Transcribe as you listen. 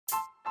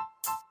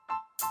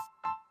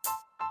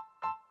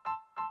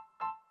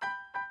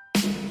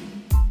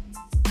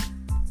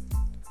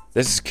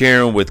This is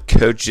Kieran with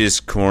Coach's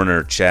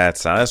Corner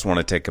Chats. I just want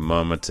to take a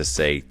moment to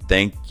say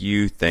thank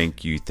you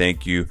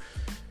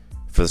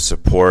for the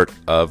support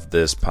of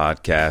this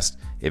podcast.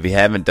 If you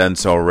haven't done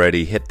so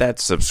already, hit that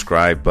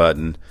subscribe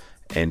button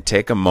and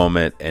take a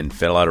moment and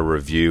fill out a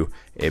review.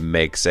 It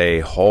makes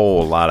a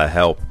whole lot of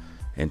help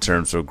in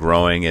terms of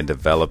growing and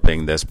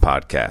developing this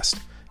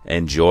podcast.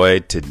 Enjoy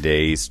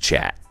today's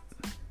chat.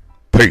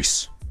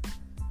 Peace.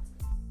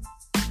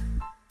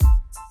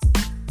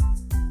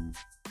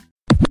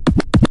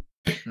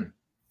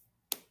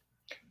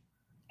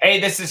 Hey,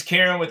 this is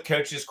Kieran with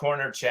Coach's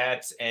Corner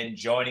Chats, and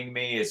joining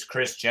me is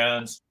Chris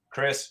Jones.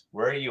 Chris,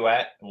 where are you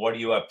at? What are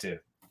you up to?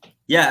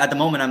 Yeah, at the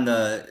moment, I'm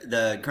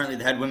currently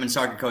the head women's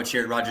soccer coach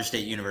here at Rogers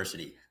State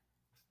University.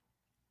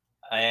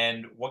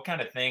 And what kind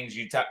of things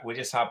we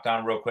just hopped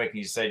on real quick, and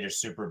you said you're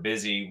super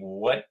busy.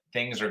 What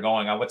things are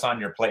going on? What's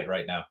on your plate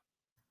right now?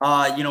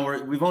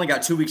 We've only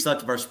got 2 weeks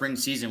left of our spring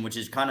season, which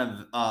is kind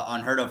of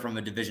unheard of from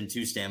a Division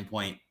II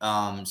standpoint.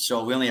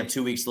 So we only have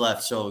 2 weeks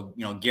left. So,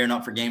 gearing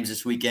up for games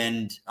this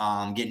weekend,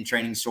 getting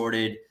training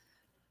sorted,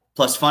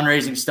 plus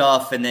fundraising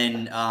stuff. And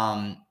then,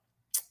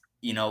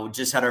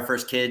 just had our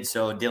first kid,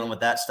 so dealing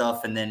with that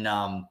stuff. And then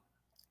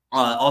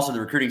also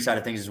the recruiting side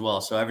of things as well.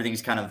 So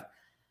everything's kind of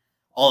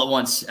all at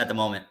once at the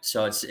moment.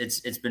 So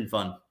it's been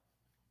fun.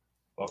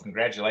 Well,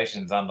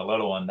 congratulations on the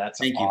little one. That's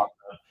Thank awesome.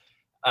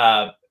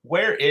 You.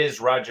 Where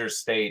is Rogers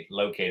State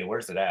located?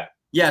 Where's it at?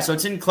 Yeah, so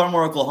it's in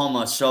Claremore,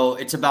 Oklahoma. So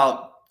it's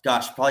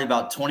probably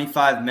about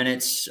 25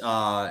 minutes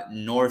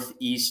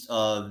northeast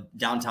of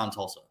downtown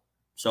Tulsa.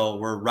 So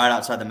we're right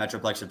outside the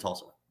Metroplex of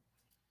Tulsa.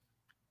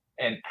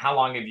 And how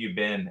long have you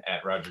been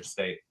at Rogers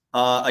State?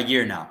 A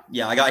year now.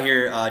 Yeah, I got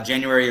here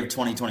January of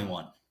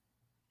 2021.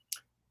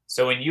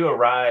 So when you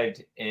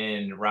arrived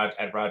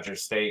at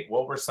Rogers State,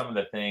 what were some of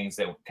the things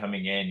that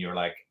coming in, you were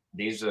like,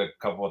 these are a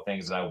couple of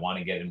things that I want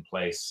to get in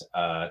place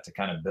to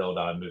kind of build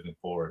on moving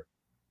forward?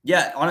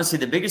 Yeah, honestly,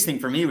 the biggest thing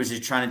for me was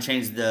just trying to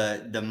change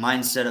the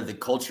mindset of the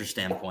culture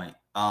standpoint.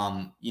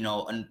 And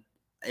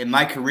in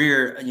my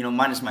career,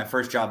 minus my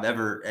first job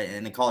ever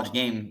in the college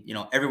game,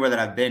 everywhere that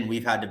I've been,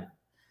 we've had to,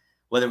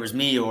 whether it was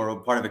me or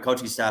part of the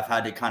coaching staff,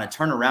 had to kind of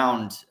turn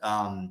around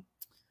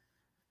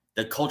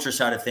the culture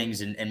side of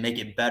things and make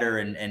it better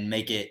and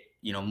make it,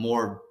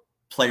 more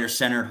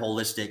player-centered,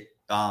 holistic,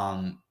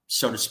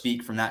 so to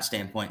speak, from that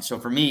standpoint. So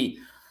for me,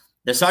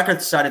 the soccer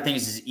side of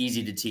things is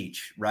easy to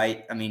teach,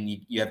 right? I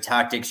mean, you have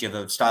tactics, you have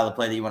a style of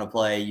play that you want to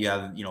play, you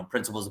have,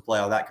 principles to play,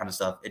 all that kind of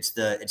stuff. It's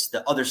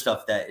the other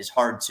stuff that is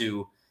hard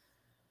to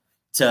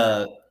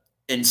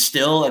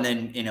instill and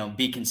then,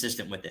 be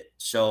consistent with it.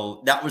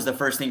 So that was the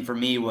first thing for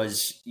me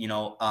was,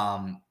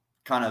 kind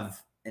of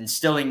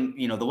instilling,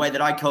 the way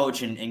that I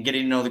coach and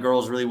getting to know the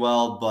girls really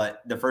well.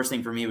 But the first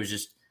thing for me was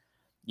just,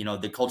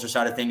 the culture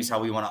side of things, how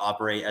we want to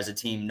operate as a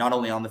team, not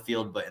only on the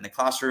field, but in the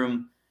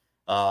classroom,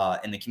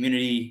 in the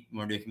community,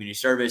 when we're doing community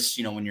service,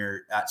 when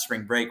you're at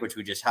spring break, which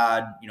we just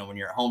had, when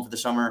you're at home for the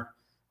summer,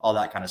 all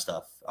that kind of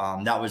stuff.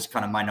 That was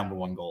kind of my number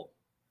one goal.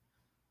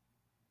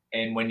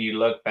 And when you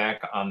look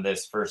back on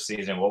this first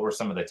season, what were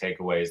some of the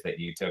takeaways that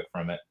you took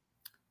from it?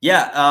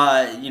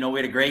 Yeah. We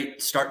had a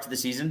great start to the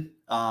season.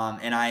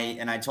 And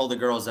I told the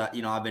girls that,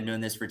 I've been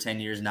doing this for 10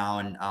 years now.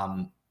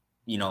 And,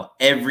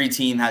 every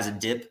team has a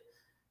dip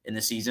in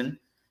the season.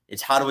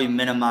 It's how do we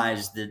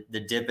minimize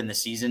the dip in the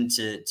season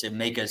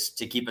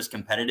to keep us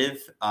competitive.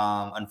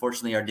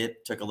 Unfortunately, our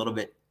dip took a little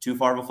bit too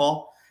far of a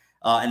fall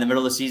in the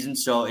middle of the season.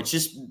 So it's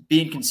just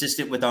being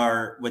consistent with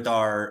our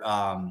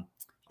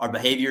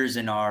behaviors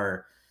and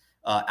our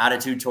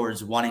attitude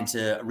towards wanting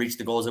to reach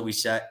the goals that we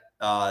set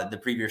the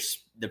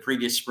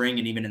previous spring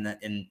and even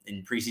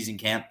in preseason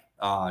camp,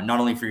 not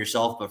only for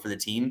yourself but for the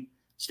team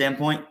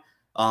standpoint.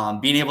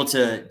 Being able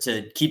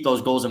to keep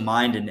those goals in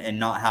mind and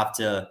not have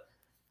to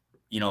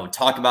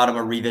talk about them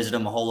or revisit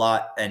them a whole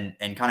lot and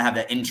kind of have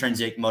that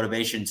intrinsic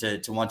motivation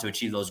to want to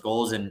achieve those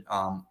goals. And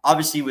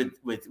obviously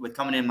with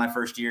coming in my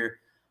first year,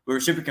 we were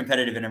super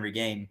competitive in every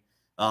game.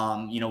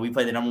 We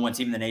played the number one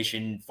team in the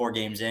nation 4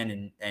 games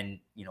in and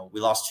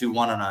we lost 2-1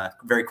 on a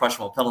very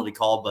questionable penalty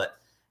call. But,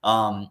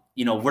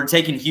 we're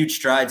taking huge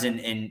strides in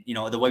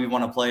the way we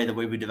want to play, the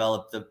way we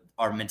develop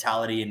our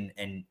mentality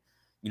and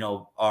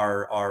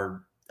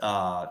our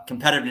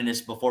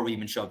competitiveness before we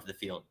even show up to the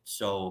field.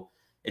 So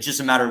it's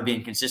just a matter of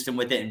being consistent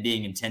with it and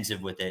being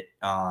intensive with it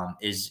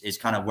is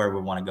kind of where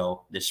we want to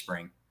go this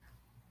spring.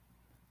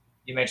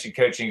 You mentioned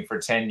coaching for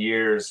 10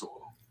 years.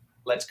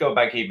 Let's go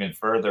back even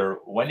further.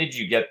 When did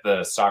you get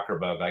the soccer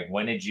bug? Like,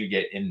 when did you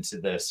get into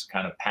this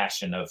kind of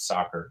passion of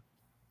soccer?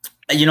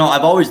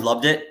 I've always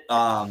loved it.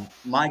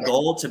 My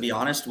goal, to be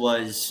honest,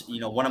 was,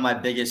 one of my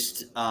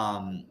biggest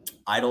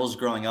idols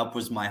growing up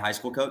was my high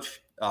school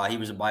coach. He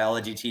was a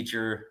biology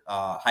teacher,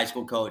 high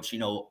school coach.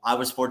 I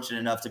was fortunate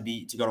enough to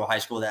go to a high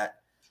school that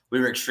we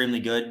were extremely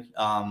good.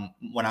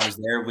 When I was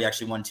there, we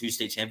actually won 2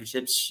 state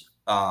championships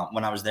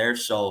when I was there.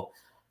 So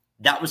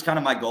that was kind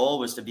of my goal,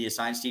 was to be a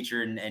science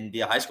teacher and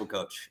be a high school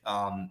coach.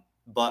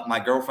 But my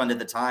girlfriend at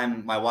the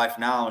time, my wife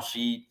now,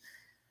 she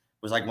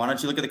was like, why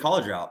don't you look at the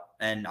college route?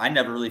 And I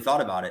never really thought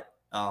about it.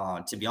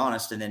 to be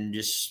honest, and then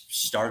just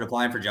started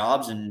applying for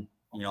jobs and,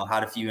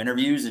 had a few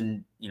interviews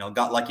and,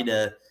 got lucky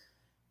to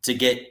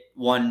get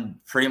one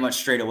pretty much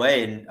straight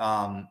away.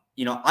 And,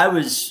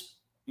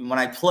 when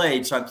I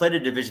played at a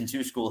Division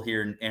II school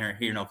here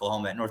in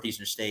Oklahoma at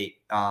Northeastern State.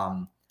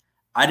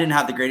 I didn't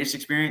have the greatest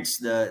experience.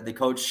 The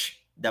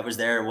coach that was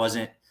there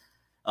wasn't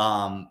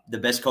the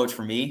best coach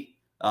for me.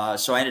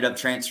 So I ended up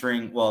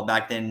transferring. Well,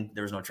 back then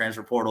there was no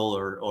transfer portal,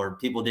 or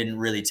people didn't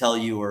really tell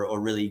you or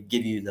really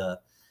give you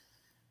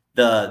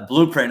the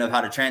blueprint of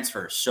how to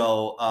transfer.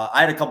 So I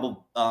had a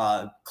couple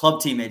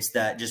club teammates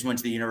that just went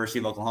to the University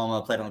of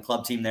Oklahoma, played on the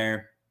club team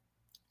there.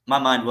 My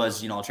mind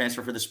was, I'll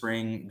transfer for the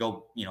spring,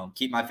 go,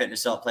 keep my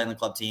fitness up, play on the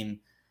club team,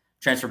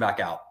 transfer back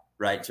out,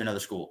 right, to another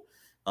school.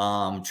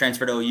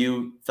 Transferred to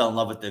OU, fell in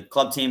love with the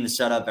club team, the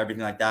setup,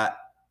 everything like that.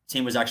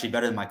 Team was actually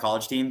better than my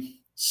college team.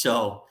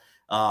 So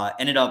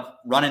ended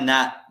up running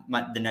that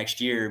the next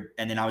year,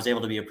 and then I was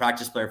able to be a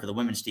practice player for the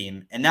women's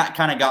team. And that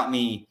kind of got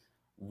me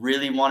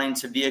really wanting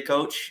to be a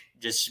coach,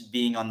 just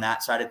being on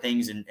that side of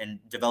things and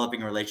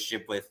developing a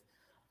relationship with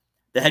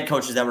the head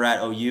coaches that were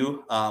at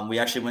OU. We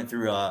actually went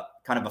through a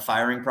kind of a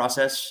firing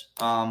process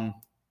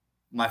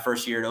my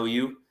first year at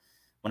OU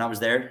when I was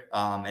there,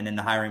 and then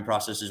the hiring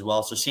process as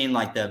well. So seeing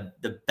like the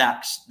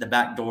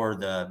back door,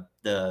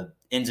 the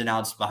ins and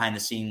outs behind the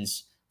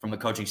scenes from a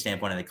coaching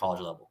standpoint at the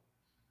college level.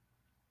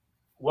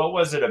 What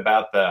was it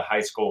about the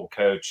high school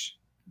coach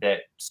that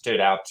stood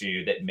out to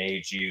you that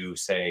made you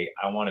say,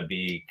 I want to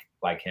be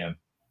like him?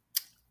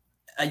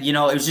 It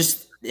was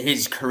just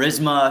his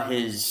charisma,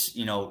 his,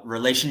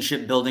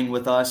 relationship building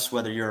with us,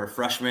 whether you're a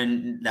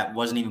freshman that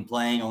wasn't even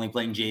playing, only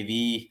playing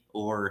JV,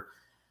 or,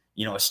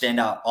 a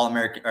standout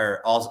All-American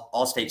or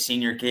all-state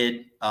senior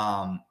kid,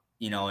 and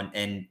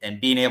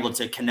being able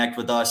to connect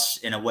with us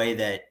in a way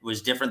that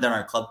was different than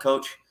our club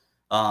coach.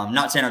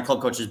 Not saying our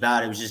club coach is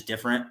bad. It was just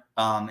different.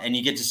 And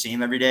you get to see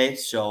him every day.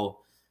 So,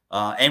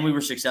 and we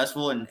were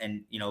successful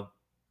and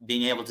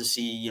being able to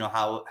see,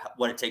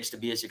 what it takes to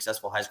be a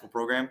successful high school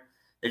program.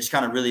 It just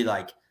kind of really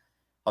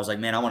I was like,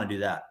 man, I want to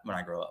do that when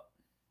I grow up.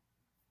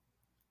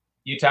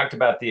 You talked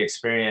about the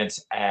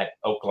experience at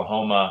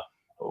Oklahoma.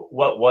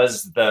 What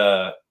was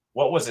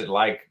it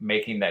like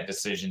making that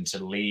decision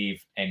to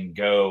leave and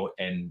go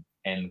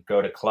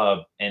to club?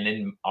 And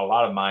in a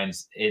lot of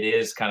minds, it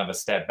is kind of a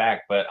step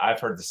back, but I've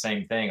heard the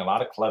same thing. A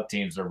lot of club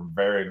teams are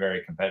very,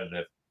 very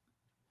competitive.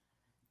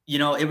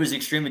 It was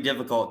extremely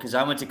difficult because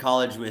I went to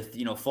college with,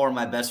 4 of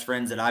my best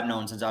friends that I've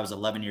known since I was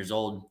 11 years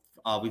old.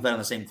 We played on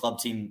the same club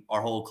team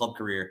our whole club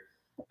career.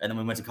 And then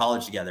we went to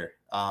college together.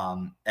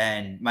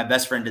 And my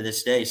best friend to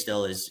this day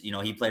still is,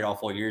 he played all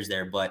 4 years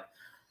there. But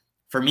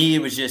for me, it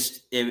was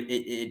just,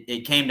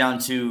 it came down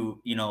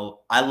to,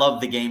 I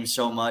love the game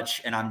so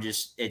much, and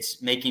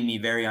it's making me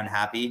very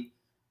unhappy.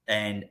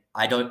 And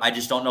I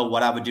just don't know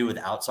what I would do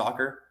without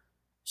soccer.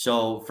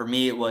 So for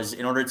me, it was,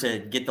 in order to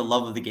get the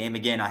love of the game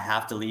again, I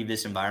have to leave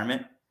this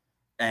environment.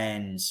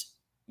 And,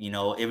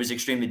 it was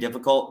extremely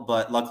difficult,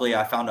 but luckily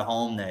I found a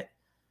home that,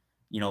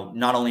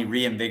 not only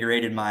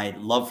reinvigorated my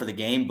love for the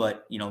game,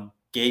 but,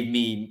 gave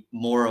me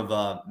more of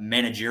a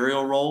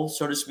managerial role,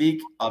 so to speak,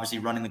 obviously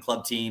running the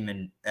club team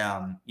and,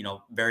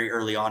 very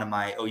early on in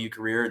my OU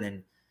career.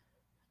 And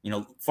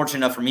then,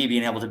 fortunate enough for me,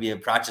 being able to be a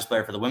practice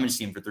player for the women's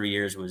team for 3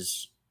 years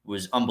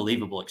was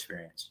unbelievable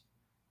experience.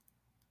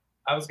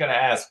 I was going to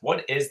ask,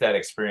 what is that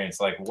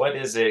experience like? What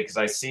is it? Because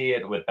I see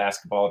it with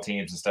basketball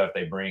teams and stuff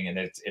they bring, and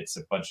it's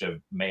a bunch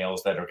of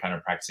males that are kind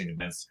of practicing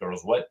against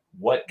girls.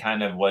 What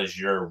kind of was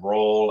your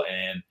role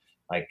and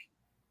like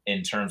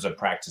in terms of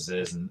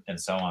practices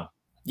and so on?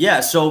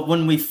 Yeah. So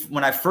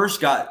when I first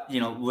got,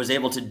 was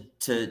able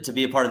to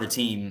be a part of the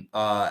team,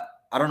 I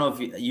don't know if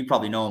you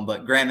probably know him,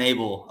 but Graham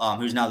Abel,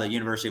 who's now the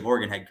University of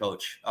Oregon head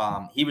coach,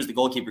 he was the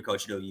goalkeeper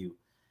coach at OU.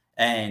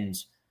 And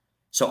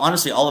so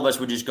honestly, all of us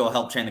would just go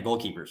help train the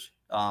goalkeepers,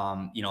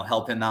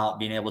 help him out,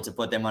 being able to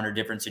put them under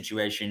different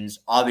situations.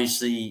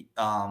 Obviously,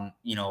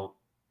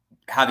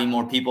 having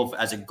more people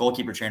as a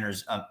goalkeeper trainer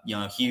is,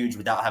 huge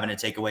without having to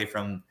take away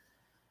from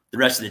the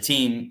rest of the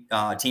team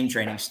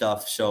training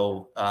stuff.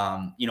 So,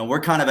 we were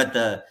kind of at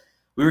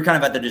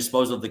the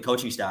disposal of the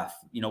coaching staff,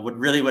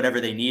 whatever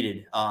they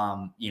needed.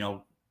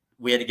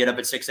 We had to get up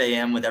at 6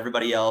 a.m. with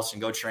everybody else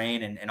and go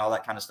train and all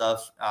that kind of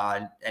stuff.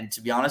 And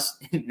to be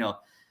honest,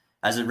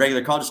 as a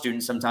regular college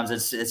student, sometimes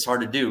it's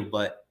hard to do,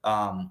 but,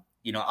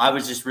 I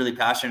was just really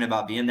passionate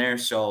about being there.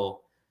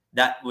 So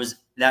that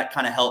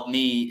kind of helped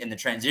me in the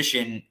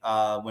transition.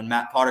 When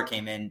Matt Potter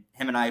came in,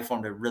 him and I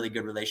formed a really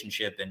good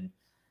relationship, and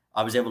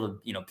I was able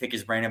to, pick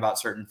his brain about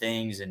certain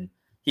things. And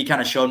he kind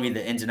of showed me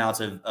the ins and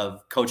outs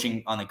of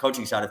coaching on the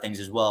coaching side of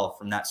things as well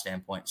from that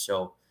standpoint.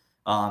 So,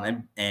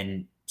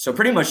 and so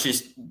pretty much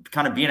just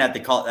kind of being at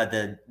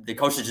the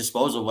coach's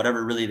disposal,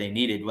 whatever really they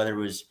needed, whether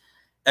it was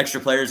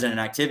extra players in an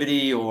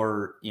activity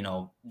or,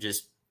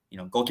 just,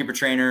 goalkeeper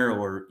trainer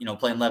or,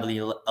 playing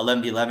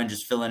 11v11,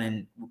 just filling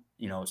in,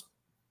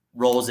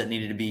 roles that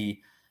needed to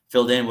be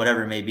filled in,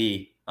 whatever it may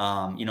be.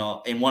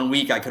 In 1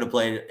 week, I could have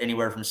played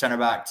anywhere from center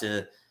back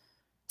to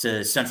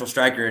central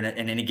striker in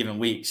any given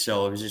week.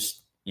 So it was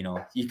just,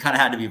 you kind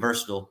of had to be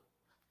versatile.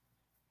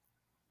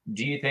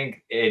 Do you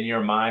think in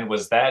your mind,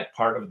 was that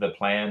part of the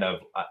plan of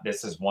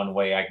this is one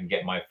way I can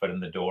get my foot in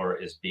the door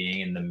is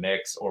being in the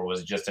mix, or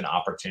was it just an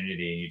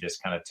opportunity and you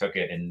just kind of took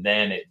it and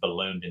then it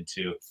ballooned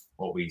into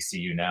what we see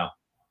you now?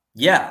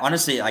 Yeah,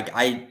 honestly, like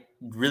I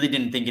really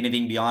didn't think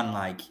anything beyond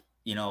like,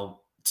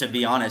 to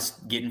be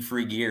honest, getting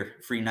free gear,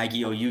 free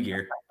Nike OU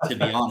gear, to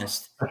be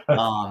honest.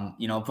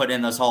 Put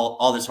in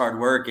all this hard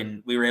work,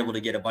 and we were able to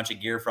get a bunch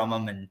of gear from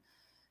them, and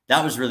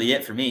that was really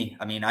it for me.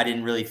 I mean, I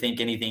didn't really think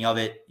anything of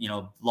it,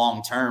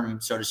 long term,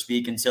 so to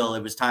speak, until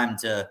it was time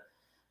to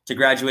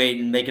graduate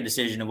and make a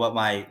decision of what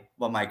my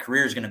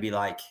career is going to be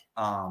like.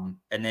 And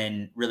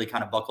then really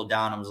kind of buckled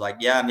down and was like,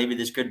 yeah, maybe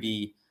this could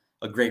be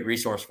a great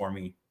resource for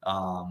me.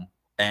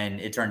 And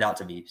it turned out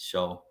to be.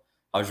 So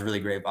I was really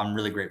great. I'm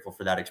really grateful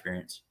for that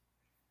experience.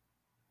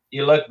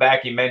 You look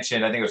back, you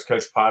mentioned, I think it was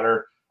Coach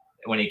Potter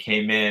when he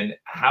came in.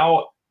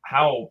 How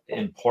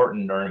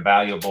important or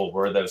invaluable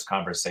were those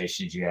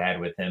conversations you had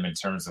with him in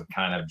terms of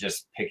kind of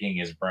just picking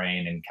his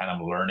brain and kind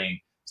of learning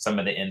some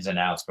of the ins and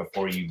outs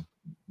before you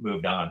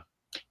moved on?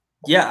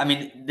 Yeah, I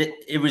mean,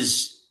 it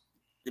was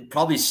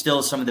probably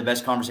still some of the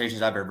best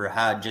conversations I've ever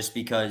had, just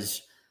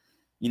because,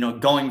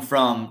 going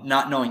from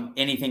not knowing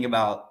anything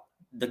about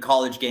the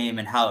college game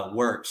and how it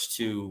works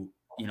to,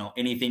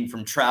 anything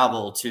from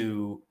travel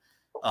to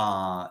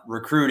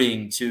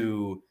recruiting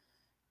to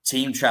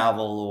team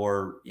travel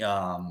or,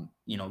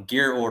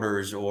 gear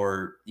orders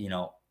or,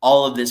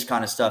 all of this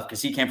kind of stuff.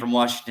 Cause he came from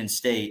Washington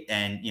State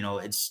and,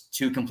 it's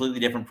two completely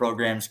different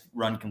programs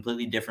run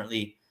completely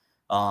differently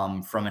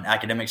from an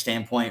academic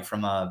standpoint,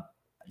 from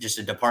just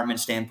a department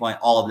standpoint,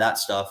 all of that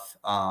stuff.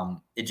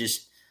 It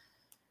just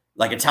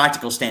like a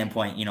tactical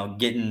standpoint,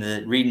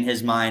 reading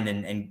his mind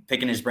and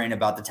picking his brain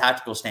about the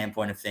tactical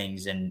standpoint of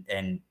things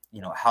and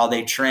how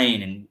they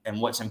train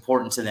and what's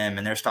important to them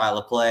and their style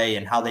of play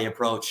and how they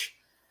approach,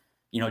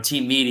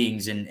 team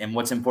meetings and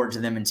what's important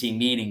to them in team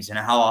meetings and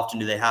how often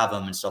do they have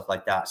them and stuff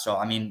like that. So,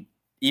 I mean,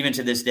 even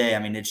to this day, I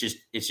mean, it's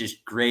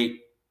just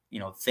great,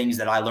 things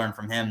that I learned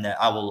from him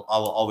that I will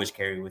always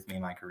carry with me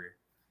in my career.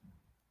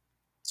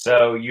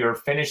 So you're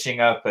finishing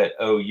up at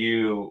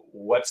OU.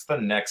 What's the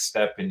next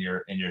step in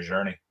your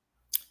journey?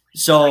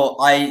 So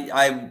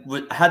I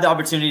had the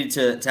opportunity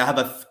to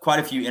have quite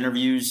a few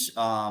interviews,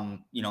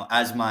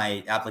 as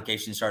my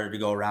application started to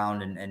go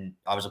around and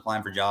I was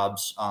applying for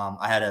jobs.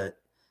 I had a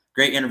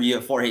great interview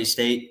at Fort Hays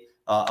State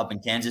up in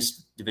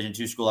Kansas, Division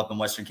II school up in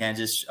Western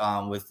Kansas,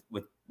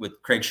 with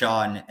Craig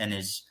Shaw and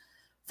his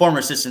former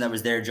assistant that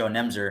was there, Joe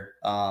Nemser.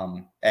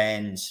 I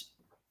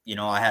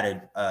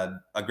had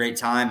a great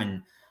time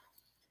and,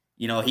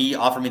 he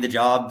offered me the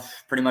job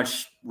pretty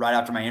much right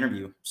after my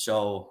interview.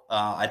 So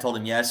I told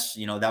him yes.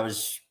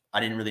 I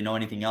didn't really know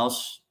anything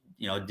else.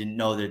 Didn't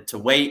know that to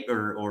wait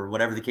or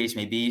whatever the case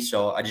may be.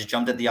 So I just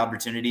jumped at the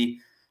opportunity.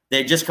 They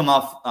had just come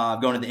off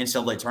going to the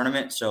NCAA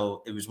tournament.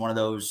 So it was one of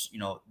those,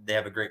 they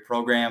have a great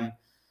program,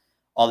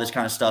 all this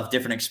kind of stuff,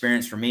 different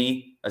experience for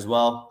me as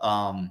well.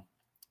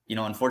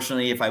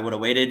 Unfortunately, if I would have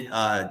waited,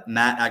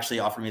 Matt actually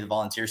offered me the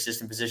volunteer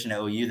assistant position at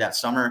OU that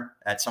summer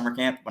at summer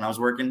camp when I was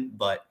working.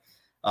 But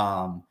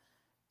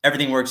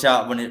everything works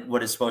out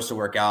what it's supposed to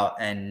work out.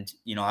 And,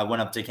 I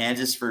went up to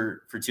Kansas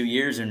for 2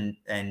 years and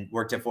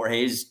worked at Fort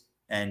Hays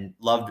and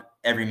loved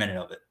every minute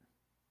of it.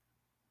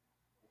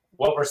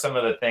 What were some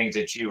of the things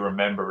that you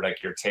remember,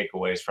 like your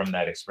takeaways from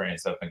that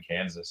experience up in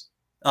Kansas?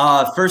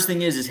 First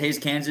thing is Hays,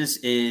 Kansas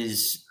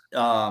is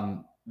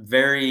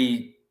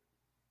very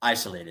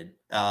isolated.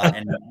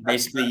 And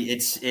basically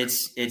it's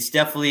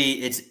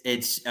definitely,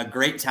 it's a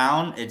great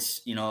town.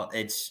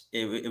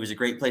 It was a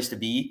great place to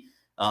be.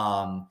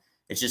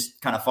 It's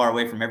just kind of far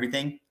away from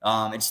everything.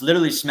 It's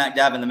literally smack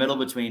dab in the middle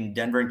between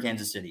Denver and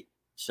Kansas City.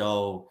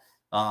 So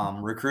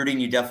recruiting,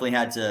 you definitely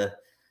had to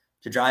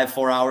drive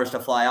 4 hours to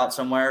fly out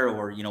somewhere,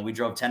 or, we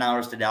drove 10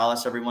 hours to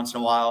Dallas every once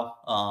in a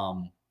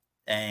while.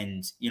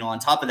 And, on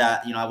top of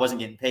that, I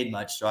wasn't getting paid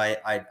much. So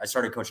I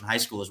started coaching high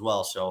school as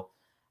well. So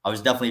I was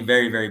definitely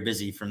very, very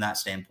busy from that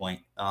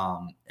standpoint,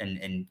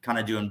 and kind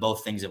of doing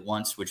both things at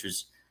once, which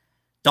was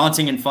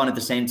daunting and fun at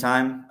the same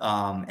time.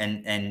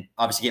 And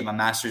obviously get my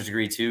master's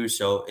degree too.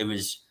 So it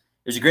was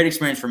a great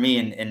experience for me.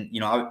 And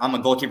I'm a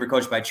goalkeeper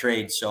coach by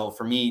trade. So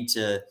for me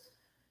to,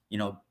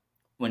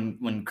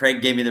 when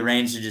Craig gave me the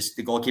reins to just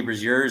the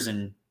goalkeeper's yours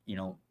and,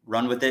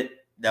 run with it,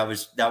 that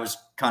was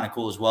kind of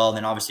cool as well. And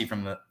then obviously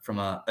from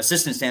a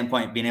assistant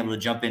standpoint, being able to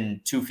jump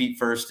in 2 feet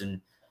first, and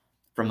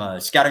from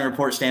a scouting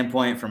report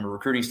standpoint, from a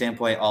recruiting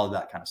standpoint, all of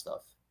that kind of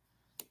stuff.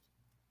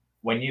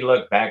 When you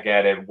look back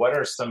at it, what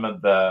are some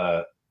of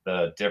the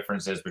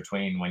differences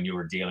between when you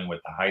were dealing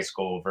with the high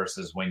school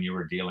versus when you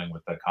were dealing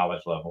with the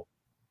college level?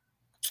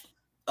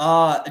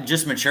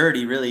 Just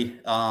maturity, really.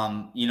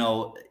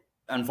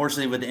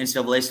 Unfortunately with the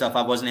NCAA stuff,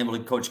 I wasn't able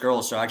to coach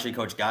girls. So I actually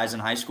coached guys in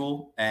high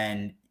school,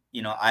 and,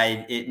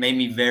 it made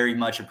me very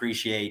much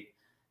appreciate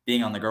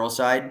being on the girl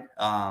side,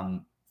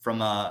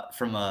 from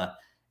a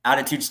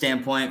attitude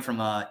standpoint, from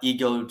a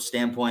ego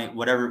standpoint,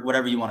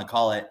 whatever you want to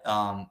call it.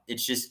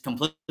 It's just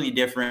completely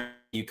different.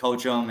 You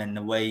coach them, and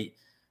the way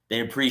they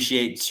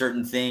appreciate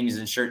certain things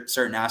and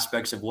certain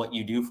aspects of what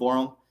you do for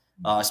them,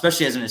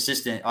 especially as an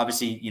assistant.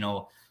 Obviously,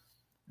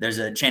 there's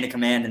a chain of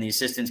command, and the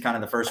assistant's kind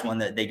of the first one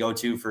that they go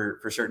to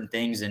for certain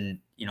things. And,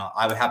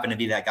 I would happen to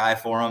be that guy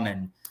for them.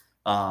 And,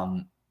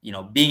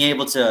 being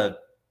able to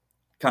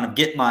kind of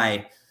get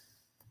my,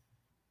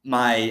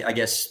 I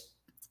guess,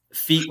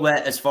 feet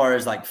wet as far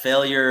as like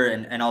failure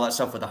and all that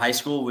stuff with the high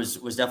school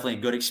was definitely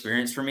a good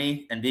experience for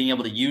me. And being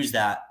able to use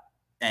that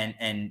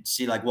and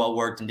see like what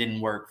worked and didn't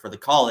work for the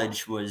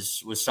college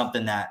was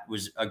something that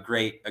was a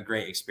great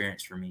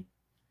experience for me.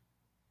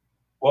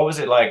 What was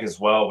it like as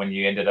well when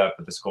you ended up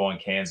at the school in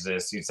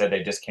Kansas? You said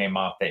they just came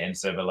off the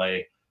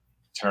NCAA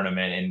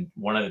tournament, and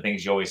one of the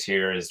things you always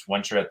hear is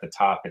once you're at the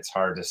top, it's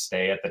hard to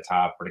stay at the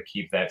top or to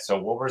keep that.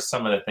 So what were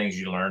some of the things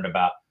you learned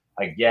about,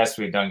 like, yes,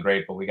 we've done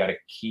great, but we got to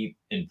keep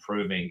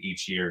improving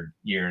each year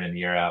in and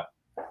year out?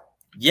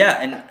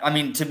 Yeah. And I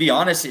mean, to be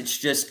honest, it's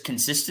just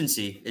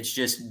consistency. It's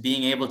just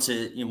being able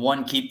to,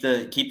 one, keep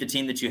the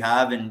team that you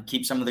have and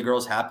keep some of the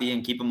girls happy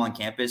and keep them on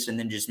campus. And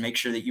then just make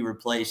sure that you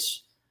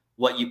replace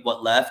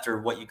what left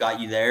or what you got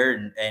you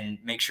there, and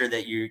make sure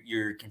that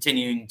you're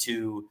continuing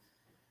to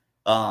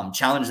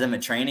challenge them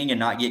at training and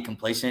not get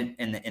complacent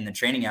in the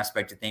training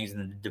aspect of things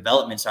and the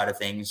development side of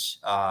things.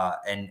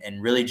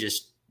 And really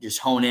just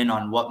hone in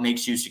on what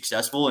makes you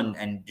successful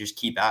and just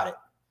keep at it.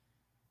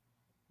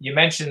 You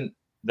mentioned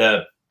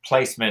the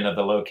placement of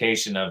the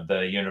location of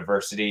the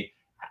university.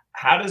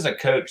 How does a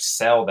coach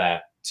sell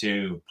that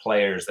to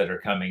players that are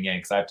coming in?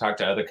 Because I've talked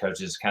to other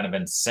coaches kind of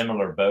in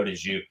similar boat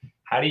as you.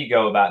 How do you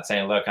go about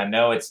saying, look, I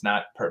know it's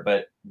not,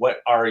 but what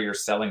are your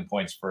selling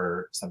points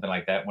for something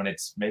like that when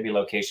it's maybe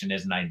location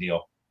isn't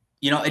ideal?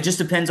 It just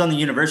depends on the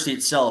university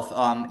itself.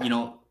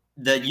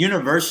 The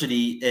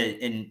university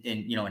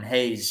in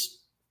Hayes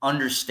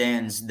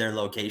understands their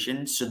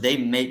location, so they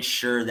make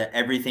sure that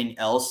everything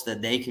else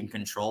that they can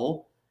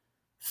control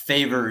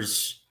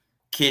favors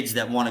kids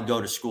that want to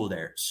go to school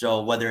there.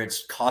 So whether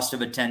it's cost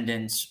of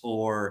attendance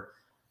or,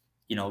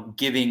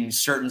 giving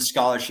certain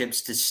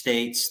scholarships to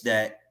states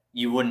that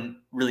you wouldn't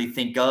really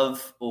think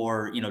of,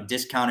 or,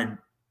 discounted,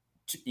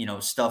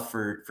 stuff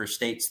for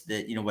states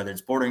that, whether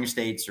it's bordering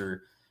states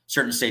or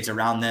certain states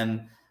around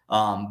them,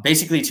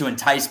 basically to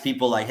entice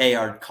people like, hey,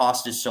 our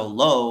cost is so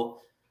low,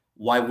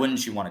 why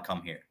wouldn't you want to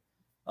come here?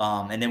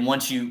 And then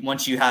once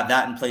you have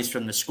that in place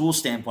from the school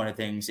standpoint of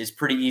things, it's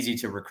pretty easy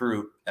to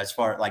recruit as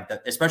far like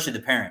especially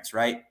the parents,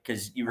 right?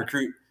 Because you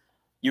recruit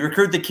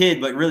the kid,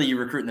 but really you're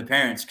recruiting the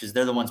parents because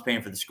they're the ones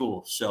paying for the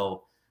school.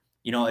 So,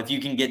 if you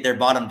can get their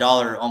bottom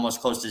dollar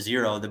almost close to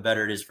zero, the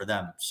better it is for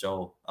them.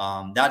 So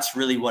that's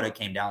really what it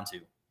came down to.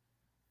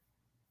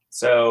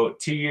 So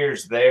 2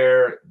 years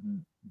there,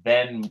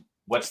 then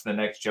what's the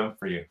next jump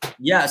for you?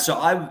 Yeah. So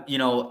I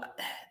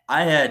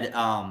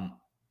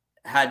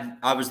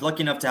was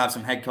lucky enough to have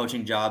some head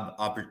coaching job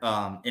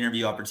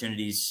interview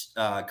opportunities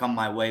come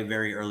my way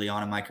very early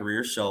on in my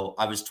career. So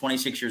I was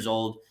 26 years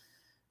old.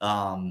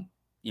 I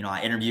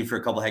interviewed for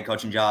a couple head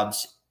coaching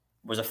jobs,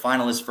 was a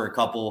finalist for a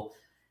couple,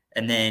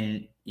 and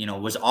then,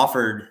 was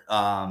offered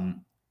a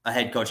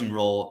head coaching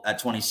role at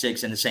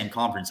 26 in the same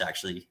conference,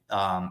 actually,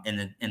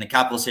 in the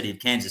capital city of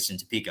Kansas, in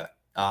Topeka,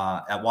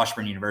 at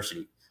Washburn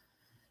University.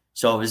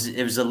 So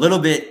it was a little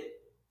bit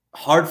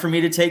hard for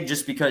me to take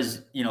just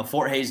because,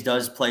 Fort Hays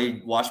does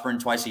play Washburn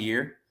twice a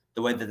year,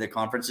 the way that the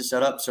conference is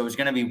set up. So it was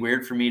going to be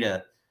weird for me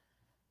to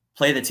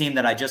play the team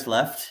that I just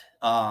left.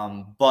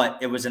 But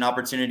it was an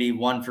opportunity,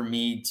 one, for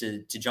me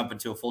to jump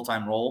into a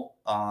full-time role,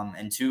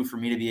 and two, for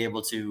me to be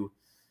able to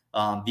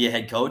be a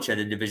head coach at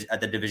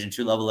the Division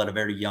II level at a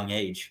very young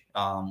age,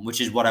 which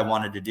is what I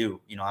wanted to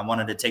do. I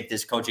wanted to take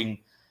this coaching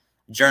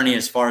journey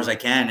as far as I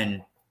can,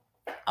 and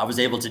I was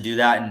able to do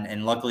that.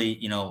 And luckily,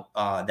 the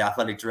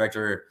athletic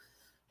director,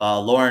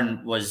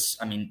 Lauren,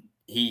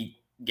 he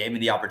gave me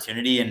the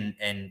opportunity,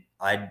 and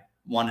I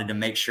wanted to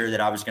make sure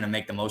that I was going to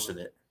make the most of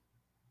it.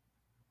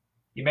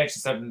 You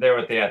mentioned something there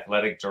with the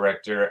athletic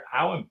director.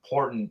 How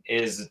important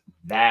is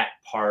that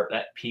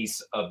piece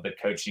of the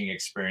coaching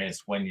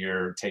experience when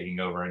you're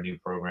taking over a new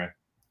program?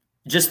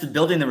 Just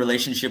building the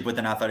relationship with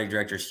an athletic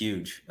director is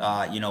huge.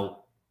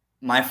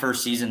 My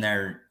first season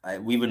there,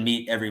 we would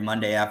meet every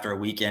Monday after a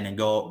weekend and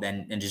go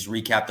and just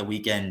recap the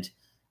weekend.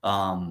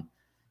 I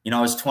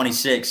was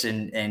 26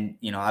 and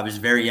I was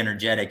very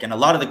energetic, and a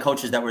lot of the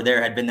coaches that were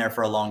there had been there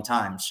for a long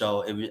time.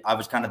 So I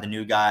was kind of the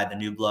new guy, the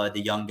new blood,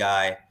 the young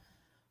guy,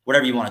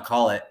 whatever you want to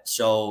call it.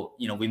 So,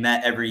 we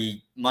met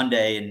every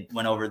Monday and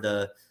went over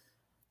the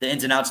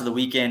ins and outs of the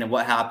weekend and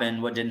what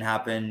happened, what didn't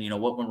happen,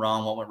 what went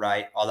wrong, what went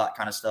right, all that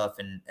kind of stuff.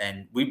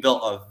 And we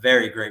built a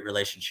very great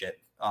relationship.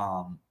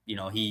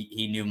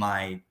 He knew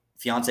my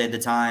fiance at the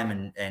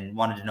time and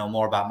wanted to know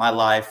more about my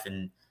life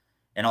and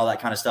all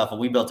that kind of stuff. And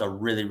we built a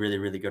really, really,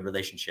 really good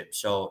relationship.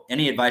 So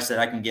any advice that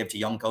I can give to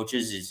young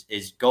coaches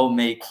is go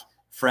make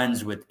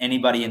friends with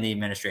anybody in the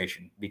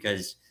administration,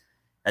 because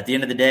at the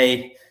end of the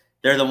day,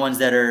 they're the ones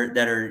that are,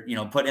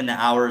 put in the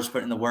hours,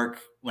 put in the work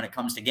when it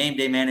comes to game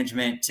day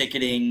management,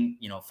 ticketing,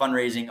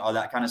 fundraising, all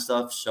that kind of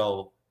stuff.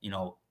 So,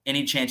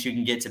 any chance you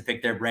can get to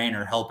pick their brain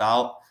or help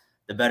out,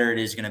 the better it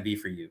is going to be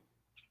for you.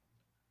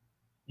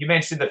 you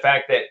mentioned the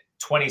fact that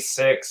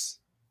 26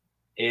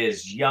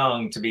 is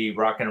young to be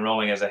rocking and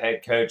rolling as a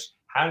head coach.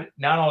 How,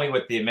 not only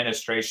with the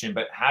administration,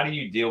 but how do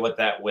you deal with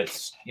that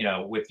with,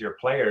 with your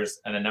players,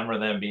 and a number of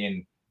them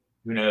being,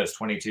 who knows,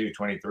 22,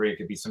 23, it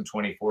could be some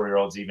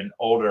 24-year-olds, even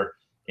older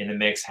in the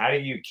mix. How do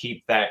you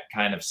keep that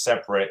kind of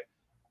separate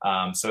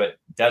so it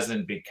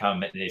doesn't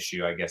become an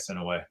issue, I guess, in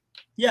a way?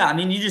 Yeah, I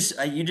mean, you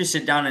just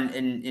sit down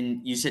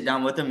and you sit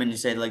down with them and you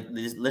say, like,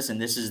 listen,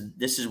 this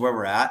is where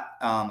we're at.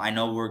 I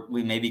know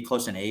we may be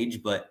close in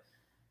age, but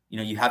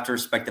you have to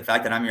respect the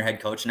fact that I'm your head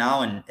coach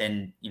now,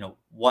 and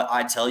what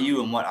I tell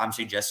you and what I'm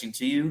suggesting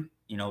to you,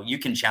 you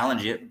can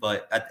challenge it,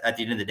 but at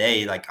the end of the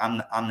day, like,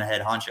 I'm the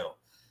head honcho,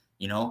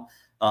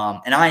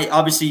 and I,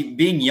 obviously,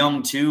 being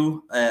young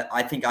too,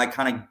 I think I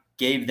kind of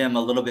gave them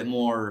a little bit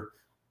more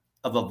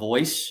of a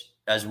voice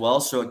as well.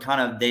 So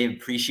they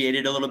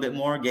appreciated a little bit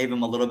more, gave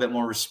them a little bit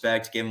more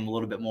respect, gave them a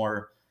little bit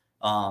more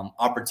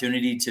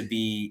opportunity to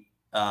be,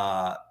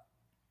 I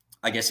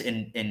guess,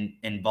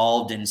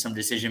 involved in some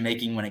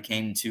decision-making when it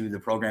came to the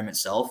program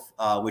itself,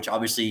 which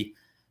obviously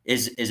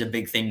is a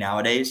big thing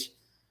nowadays.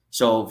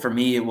 So for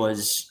me,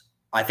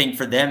 I think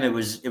for them, it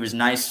was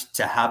nice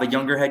to have a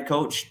younger head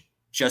coach,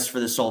 just for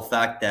the sole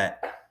fact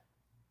that,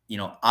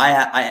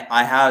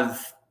 I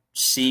have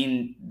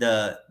seen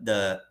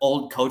the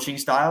old coaching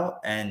style,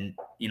 and,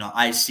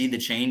 I see the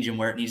change and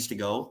where it needs to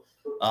go.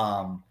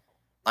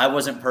 I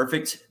wasn't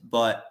perfect,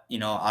 but,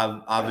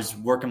 I was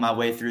working my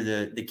way through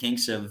the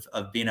kinks of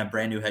being a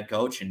brand new head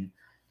coach, and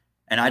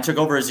I took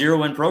over a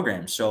 0-win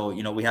program. So,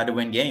 we had to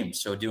win games.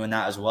 So doing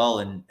that as well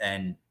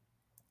and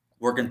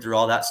working through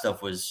all that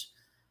stuff was,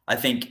 I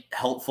think,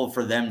 helpful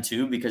for them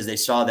too, because they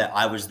saw that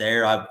I was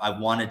there. I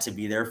wanted to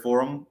be there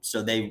for them.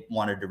 So they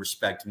wanted to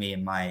respect me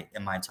and my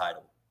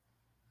title.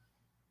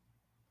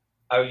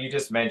 Oh, you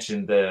just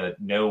mentioned the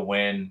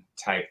no-win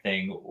type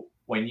thing.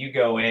 When you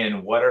go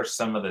in, what are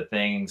some of the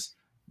things?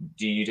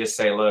 Do you just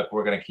say, look,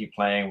 we're going to keep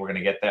playing, we're going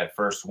to get that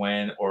first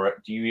win?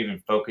 Or do you even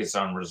focus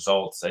on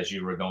results as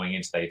you were going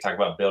into that? You talk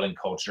about building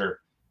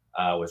culture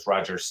with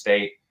Rogers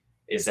State.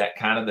 Is that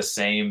kind of the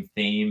same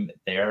theme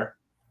there?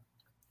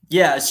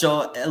 Yeah,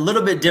 so a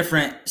little bit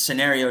different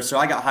scenario. So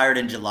I got hired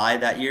in July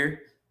that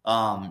year.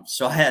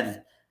 So I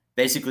had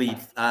basically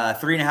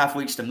 3.5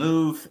 weeks to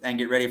move and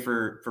get ready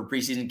for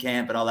preseason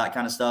camp and all that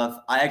kind of stuff.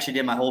 I actually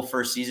did my whole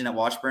first season at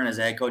Washburn as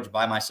a head coach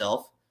by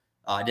myself.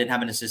 I didn't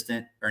have an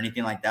assistant or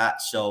anything like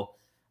that. So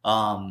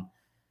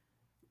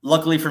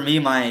luckily for me,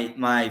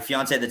 my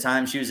fiance at the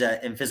time, she was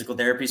in physical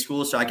therapy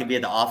school, so I could be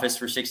at the office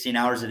for 16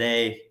 hours a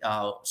day,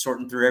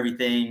 sorting through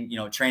everything,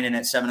 training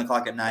at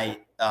 7:00 at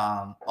night,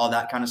 all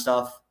that kind of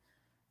stuff.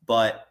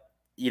 But,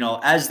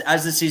 as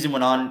the season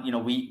went on,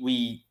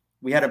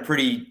 we had a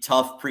pretty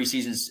tough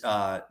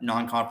preseason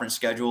non-conference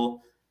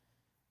schedule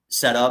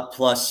set up.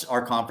 Plus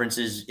our conference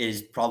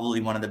is probably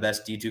one of the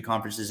best D2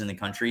 conferences in the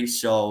country.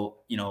 So,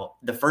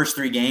 the first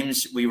 3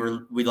 games we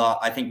lost.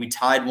 I think we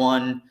tied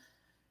 1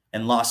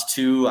 and lost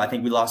 2. I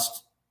think we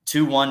lost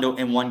 2-1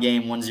 in one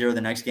game, 1-0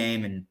 the next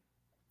game. And,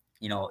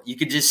 you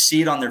could just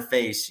see it on their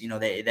face.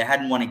 They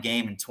hadn't won a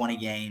game in 20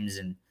 games.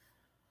 And,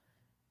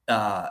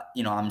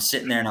 I'm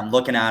sitting there and I'm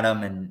looking at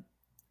them, and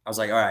I was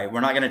like, all right, we're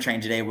not going to train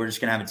today. We're just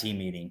going to have a team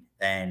meeting.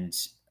 And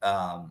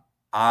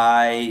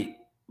I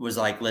was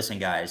like, listen,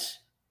 guys,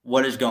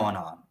 what is going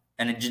on?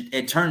 And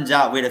it turns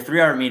out we had a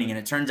 3-hour meeting, and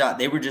it turns out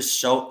they were just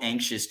so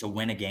anxious to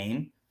win a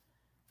game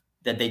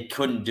that they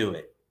couldn't do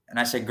it. And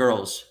I said,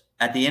 girls,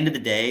 at the end of the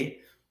day,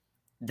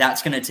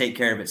 that's going to take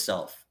care of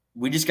itself.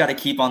 We just got to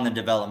keep on the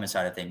development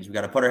side of things. We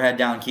got to put our head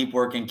down, keep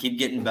working, keep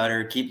getting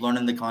better, keep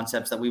learning the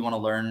concepts that we want to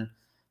learn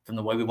from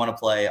the way we want to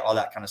play, all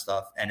that kind of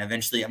stuff. And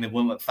eventually, we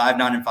went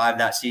 5-9-5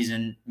 that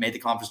season, made the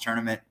conference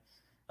tournament,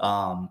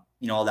 all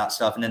that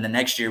stuff. And then the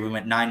next year we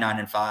went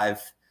 9-9-5,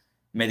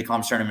 made the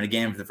conference tournament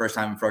again for the first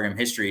time in program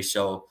history.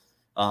 So,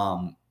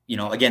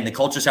 again, the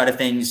culture side of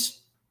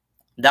things,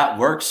 that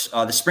works.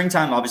 The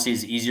springtime obviously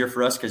is easier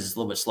for us because it's a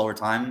little bit slower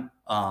time.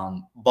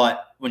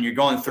 But when you're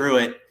going through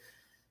it,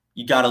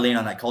 you got to lean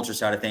on that culture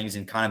side of things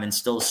and kind of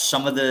instill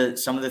some of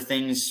the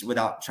things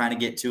without trying to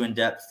get too in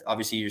depth.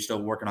 Obviously, you're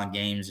still working on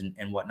games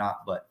and whatnot,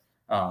 but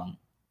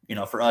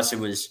for us, it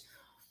was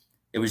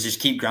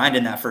just keep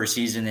grinding that first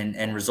season,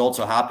 and results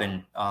will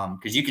happen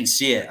because you can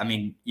see it.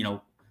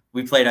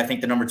 We played, I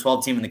think, the number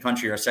 12 team in the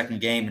country our second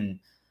game, and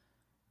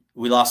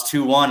we lost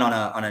 2-1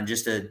 on a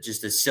just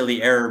a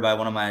silly error by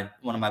one of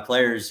my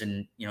players,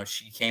 and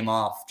she came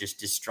off just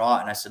distraught,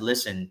 and I said,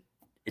 listen,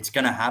 it's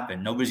gonna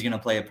happen. Nobody's gonna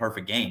play a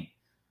perfect game.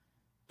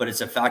 But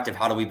it's a fact of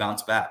how do we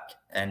bounce back.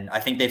 And I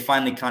think they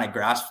finally kind of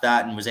grasped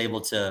that and was able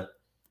to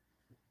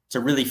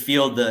really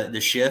feel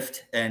the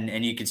shift.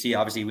 And you can see,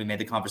 obviously, we made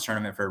the conference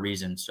tournament for a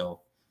reason.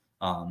 So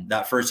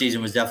that first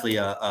season was definitely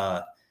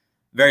a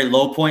very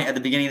low point at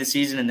the beginning of the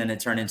season, and then it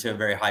turned into a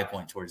very high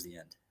point towards the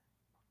end.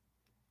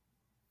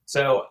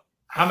 So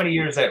how many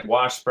years at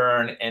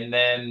Washburn? And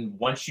then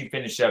once you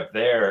finish up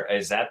there,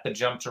 is that the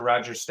jump to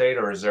Rogers State,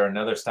 or is there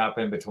another stop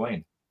in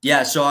between?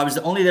 Yeah, so I was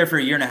only there for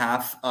 1.5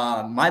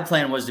 years. My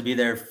plan was to be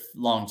there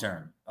long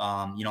term.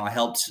 I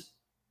helped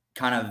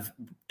kind of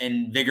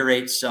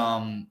invigorate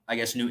some, I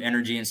guess, new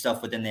energy and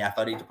stuff within the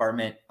athletic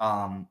department.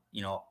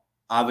 You know,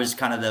 I was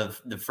kind of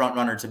the front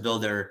runner to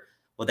build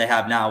what they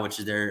have now, which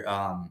is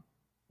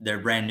their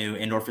brand new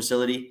indoor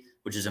facility,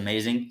 which is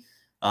amazing.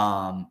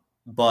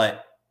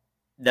 But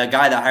the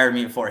guy that hired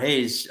me at Fort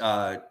Hays,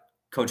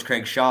 Coach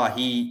Craig Shaw,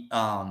 he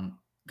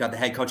got the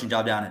head coaching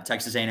job down at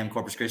Texas A&M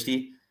Corpus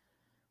Christi,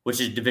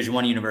 which is Division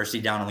I university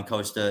down on the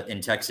coast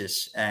in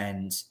Texas.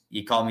 And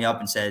he called me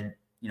up and said,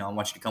 you know, I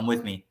want you to come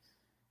with me.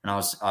 And I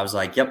was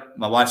like, yep,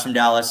 my wife's from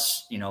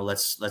Dallas, you know,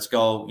 let's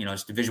go. You know,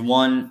 it's Division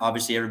I.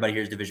 Obviously everybody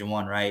here is Division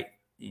I, right?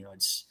 You know,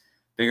 it's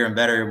bigger and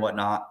better and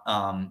whatnot.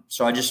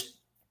 So I just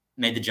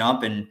made the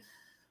jump and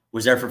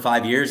was there for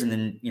 5 years, and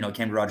then, you know,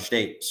 came to Rogers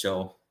State.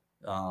 So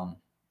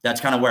that's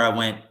kind of where I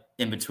went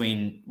in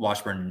between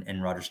Washburn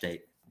and Rogers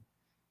State.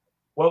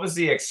 What was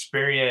the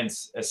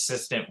experience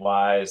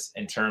assistant-wise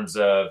in terms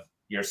of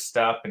your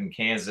stop in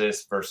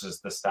Kansas versus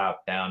the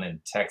stop down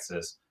in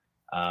Texas?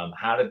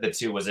 How did the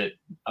two, was it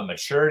a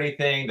maturity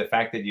thing, the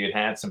fact that you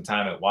had some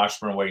time at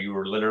Washburn where you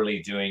were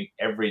literally doing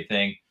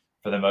everything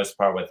for the most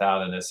part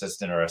without an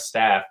assistant or a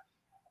staff?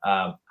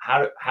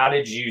 How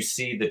did you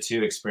see the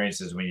two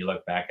experiences when you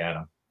look back at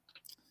them?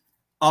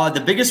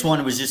 The biggest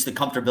one was just the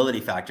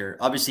comfortability factor.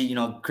 Obviously, you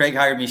know, Craig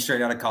hired me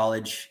straight out of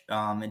college.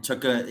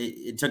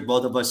 It took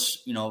both of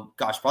us, you know,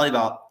 probably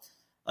about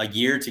a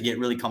year to get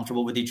really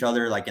comfortable with each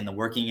other, like in the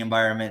working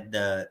environment,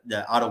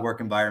 the out of work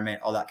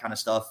environment, all that kind of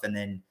stuff. And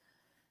then,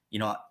 you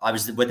know, I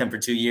was with him for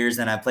 2 years,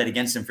 then I played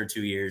against him for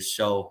 2 years.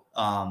 So,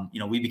 you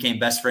know, we became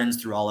best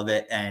friends through all of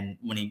it. And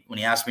when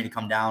he asked me to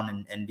come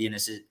down and be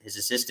his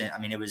assistant, I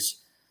mean, it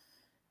was,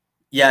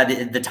 yeah,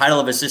 the title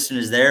of assistant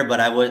is there, but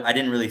I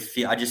didn't really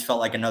feel, I just felt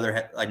like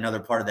another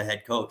part of the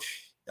head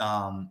coach.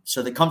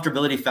 So the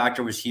comfortability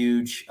factor was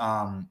huge.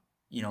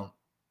 You know,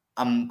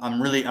 I'm a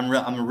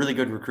really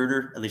good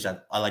recruiter. At least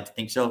I like to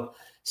think so.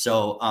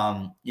 So,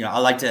 you know,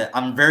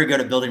 I'm very good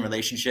at building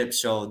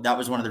relationships. So that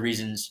was one of the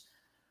reasons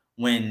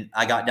when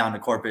I got down to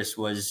Corpus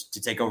was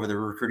to take over the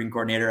recruiting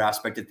coordinator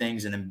aspect of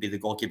things and then be the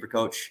goalkeeper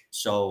coach.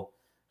 So,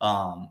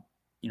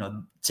 you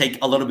know,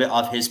 take a little bit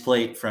off his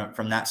plate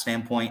from that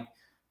standpoint.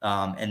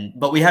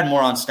 But we had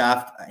more on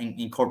staff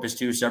in Corpus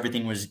too, so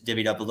everything was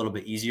divvied up a little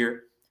bit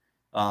easier.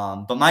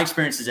 But my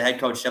experience as a head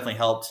coach definitely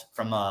helped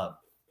from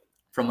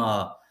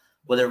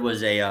whether it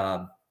was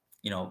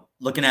you know,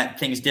 looking at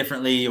things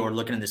differently or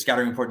looking at the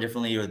scouting report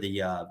differently or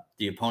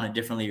the opponent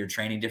differently or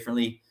training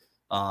differently.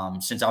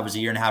 Since I was a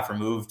year and a half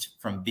removed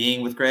from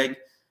being with Greg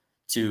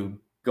to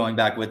going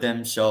back with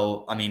him.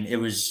 So, I mean, it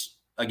was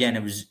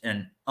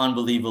an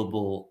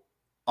unbelievable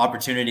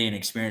opportunity and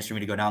experience for me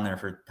to go down there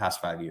for the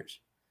past 5 years.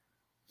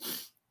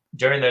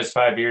 During those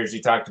 5 years,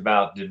 you talked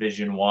about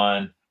Division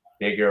I,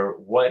 bigger.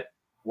 What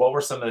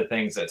were some of the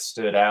things that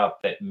stood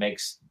out that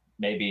makes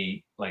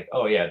maybe like,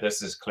 oh yeah,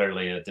 this is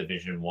clearly a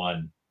Division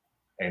I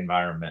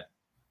environment?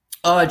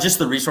 Just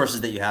the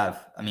resources that you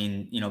have. I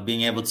mean, you know,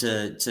 being able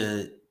to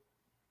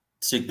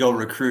go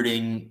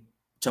recruiting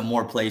to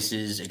more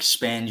places,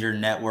 expand your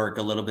network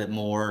a little bit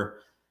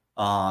more.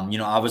 You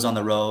know, I was on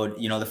the road,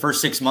 you know, the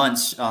first 6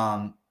 months.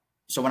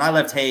 So when I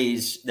left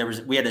Hays,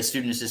 we had a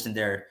student assistant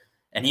there,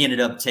 and he ended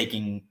up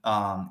taking,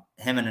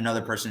 him and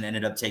another person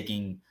ended up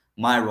taking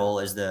my role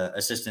as the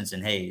assistants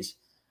in Hays.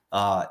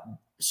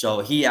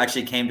 So he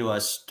actually came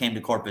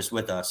to Corpus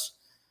with us.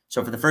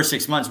 So for the first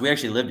 6 months, we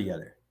actually lived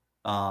together.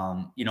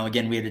 You know,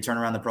 again, we had to turn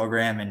around the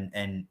program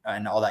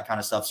and all that kind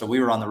of stuff. So we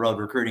were on the road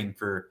recruiting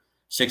for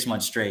 6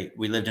 months straight.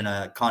 We lived in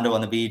a condo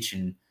on the beach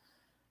and,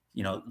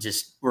 you know,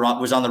 just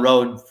was on the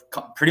road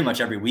pretty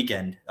much every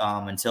weekend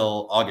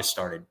until August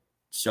started.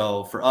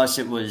 So for us,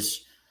 it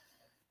was,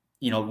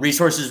 you know,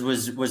 resources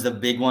was the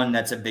big one.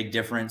 That's a big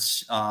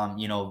difference.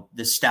 You know,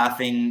 the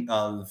staffing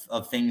of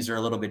things are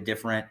a little bit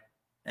different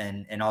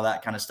and all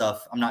that kind of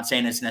stuff. I'm not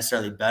saying it's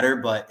necessarily better,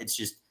 but it's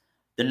just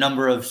the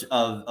number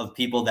of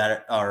people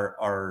that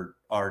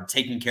are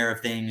taking care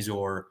of things,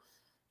 or,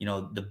 you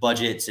know, the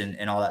budgets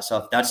and all that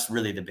stuff. That's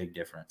really the big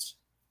difference.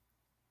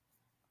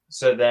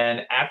 So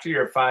then after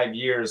your 5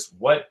 years,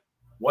 what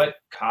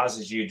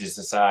causes you to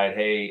decide,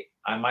 hey,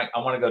 I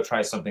want to go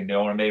try something new.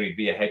 I want to maybe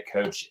be a head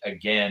coach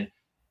again.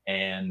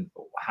 And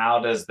how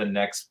does the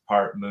next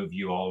part move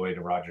you all the way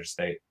to Rogers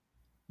State?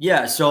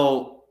 Yeah.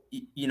 So,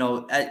 you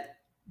know,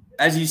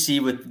 as you see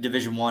with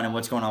Division I and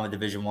what's going on with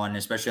Division I,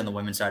 especially on the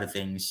women's side of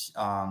things,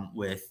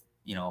 with,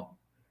 you know,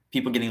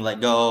 people getting let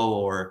go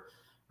or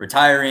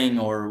retiring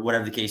or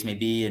whatever the case may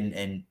be.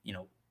 And you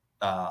know,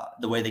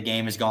 the way the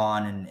game has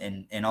gone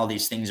and all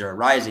these things are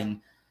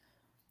arising,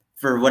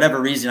 for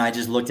whatever reason, I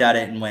just looked at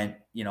it and went,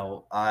 you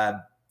know,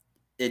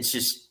 it's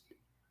just,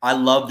 I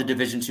love the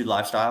Division II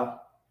lifestyle.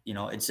 You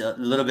know, it's a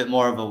little bit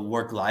more of a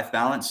work-life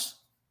balance,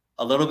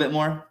 a little bit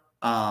more,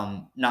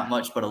 not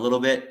much, but a little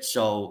bit.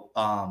 So,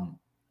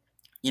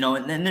 you know,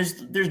 and then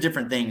there's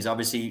different things.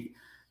 Obviously,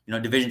 you know,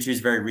 Division II is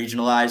very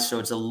regionalized, so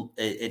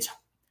it's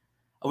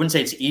I wouldn't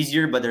say it's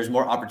easier, but there's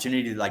more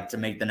opportunity to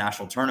make the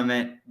national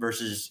tournament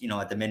versus, you know,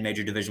 at the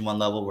mid-major Division I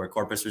level where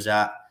Corpus was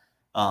at,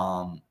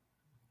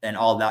 and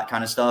all that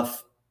kind of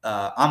stuff.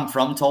 I'm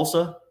from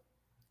Tulsa.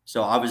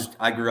 So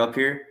I grew up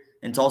here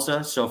in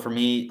Tulsa. So for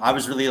me, I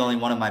was really only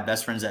one of my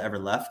best friends that ever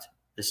left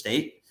the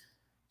state.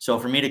 So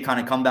for me to kind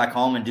of come back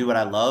home and do what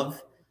I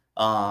love,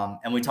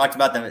 and we talked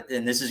about that,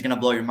 and this is going to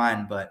blow your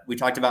mind, but we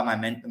talked about my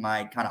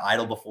kind of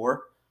idol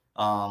before,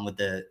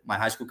 with my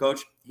high school coach.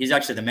 He's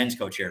actually the men's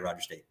coach here at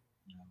Rogers State.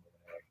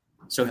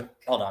 So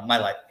hold on, my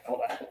light.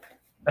 Hold on.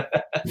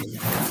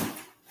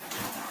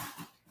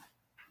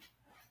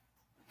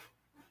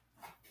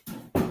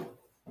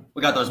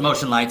 We got those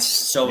motion lights,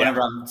 so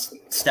whenever I'm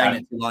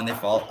stagnant too long, they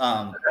fall.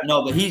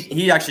 No, but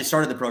he actually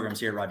started the programs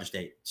here at Rogers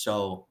State.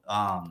 So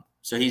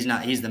he's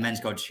the men's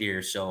coach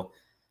here. So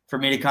for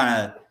me to kind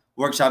of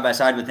work side by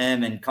side with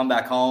him and come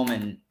back home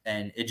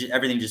and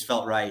everything just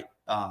felt right.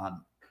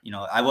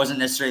 I wasn't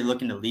necessarily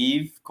looking to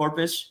leave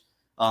Corpus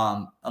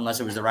unless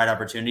it was the right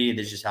opportunity.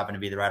 This just happened to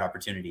be the right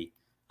opportunity.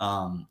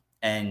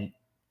 And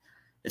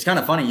it's kind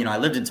of funny, I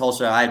lived in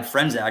Tulsa. I had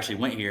friends that actually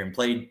went here and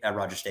played at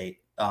Rogers State.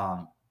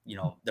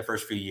 The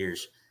first few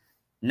years,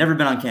 never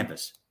been on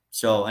campus.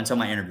 So until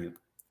my interview,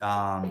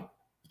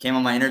 came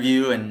on my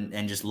interview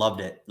and just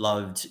loved it.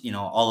 Loved,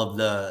 all of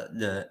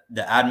the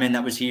admin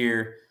that was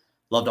here,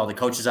 loved all the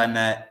coaches I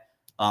met.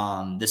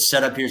 The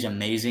setup here is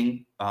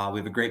amazing. We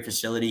have a great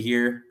facility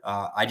here.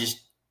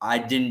 I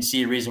didn't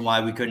see a reason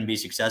why we couldn't be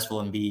successful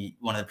and be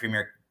one of the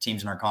premier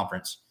teams in our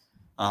conference,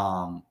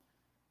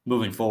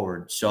 moving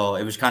forward. So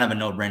it was kind of a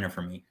no-brainer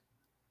for me.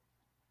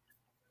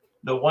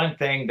 The one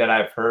thing that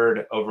I've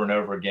heard over and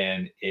over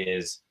again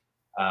is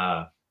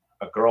a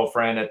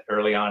girlfriend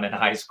early on in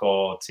high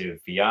school to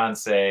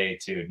fiance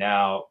to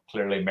now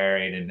clearly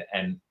married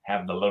and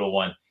have the little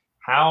one.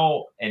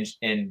 How,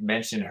 and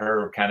mentioned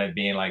her kind of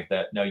being like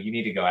that, no, you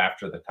need to go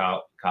after the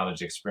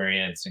college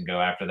experience and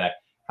go after that.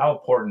 How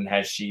important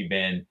has she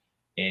been?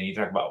 And you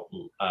talk about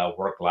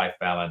work-life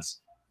balance.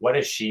 What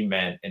has she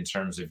meant in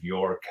terms of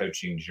your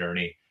coaching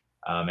journey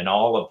and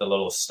all of the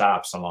little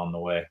stops along the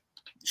way?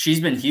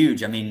 She's been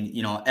huge. I mean,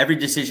 every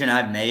decision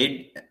I've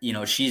made,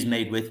 she's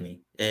made with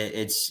me.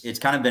 It's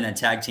kind of been a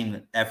tag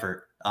team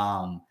effort.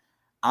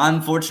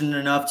 I'm fortunate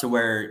enough to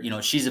where,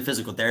 she's a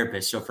physical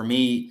therapist. So for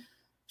me,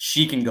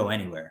 she can go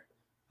anywhere.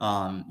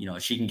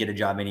 She can get a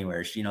job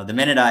anywhere. The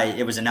minute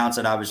it was announced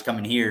that I was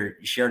coming here,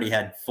 she already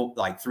had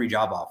 3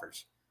 job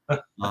offers.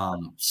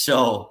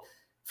 So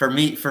for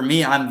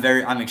me,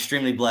 I'm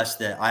extremely blessed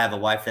that I have a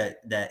wife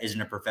that is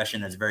in a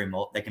profession that's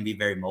that can be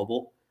very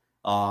mobile.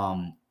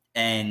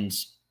 And,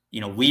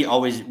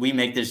 we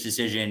make this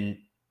decision.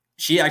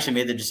 She actually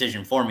made the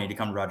decision for me to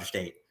come to Rogers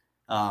State.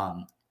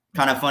 Kind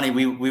of funny.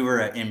 We were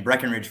in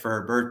Breckenridge for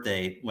her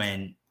birthday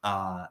when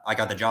I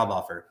got the job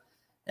offer,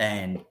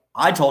 and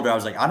I told her, I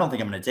was like, I don't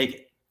think I'm going to take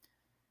it.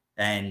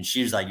 And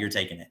she was like, you're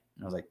taking it.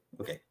 And I was like,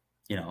 okay,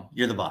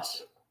 you're the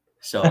boss.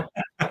 So,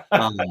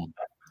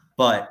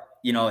 but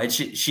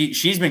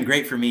she's been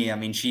great for me. I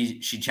mean, she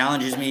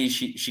challenges me.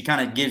 She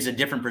kind of gives a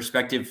different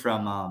perspective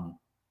from,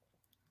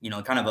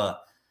 kind of a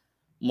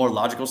more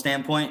logical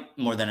standpoint,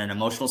 more than an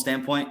emotional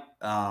standpoint,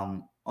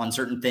 on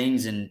certain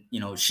things. And,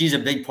 she's a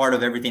big part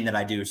of everything that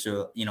I do.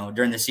 So,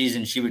 during the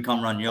season, she would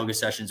come run yoga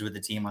sessions with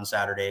the team on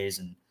Saturdays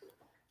and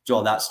do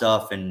all that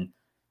stuff. And,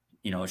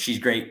 she's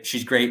great.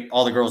 She's great.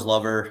 All the girls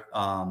love her,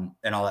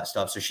 and all that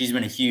stuff. So she's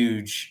been a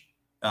huge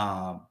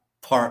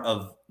part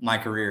of my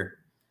career.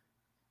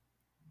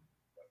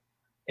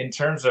 In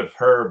terms of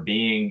her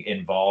being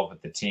involved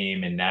with the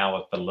team and now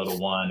with the little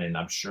one, and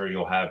I'm sure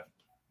you'll have,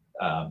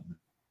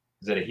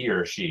 is it a he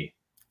or a she?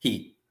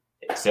 He.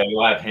 So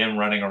you'll have him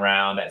running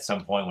around at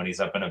some point when he's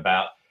up and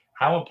about.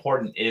 How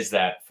important is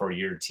that for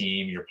your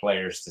team, your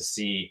players, to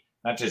see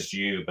not just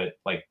you, but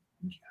like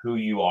who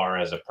you are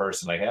as a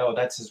person? Like, oh,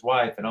 that's his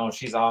wife, and oh,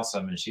 she's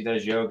awesome, and she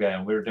does yoga,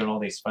 and we're doing all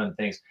these fun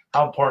things.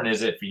 How important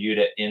is it for you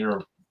to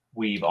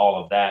interweave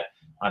all of that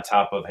on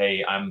top of,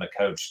 hey, I'm the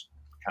coach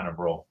kind of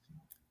role?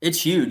 It's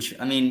huge.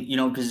 I mean,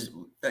 because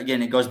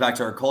again, it goes back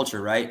to our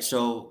culture, right?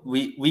 So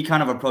we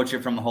kind of approach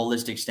it from a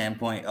holistic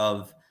standpoint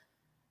of,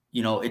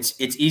 it's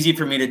easy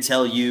for me to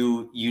tell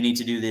you need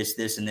to do this,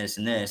 this, and this,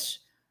 and this.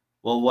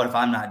 Well, what if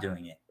I'm not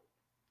doing it?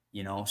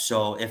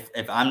 So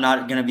if I'm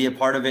not going to be a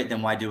part of it,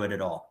 then why do it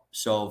at all?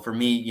 So for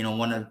me,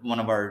 one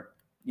of our,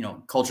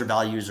 culture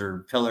values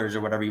or pillars or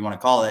whatever you want to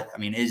call it, I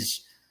mean,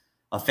 is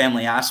a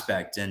family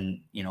aspect.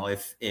 And,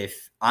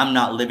 if I'm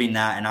not living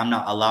that and I'm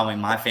not allowing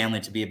my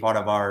family to be a part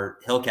of our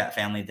Hillcat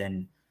family,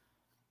 then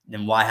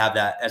why have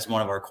that as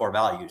one of our core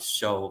values?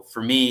 So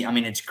for me, I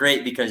mean, it's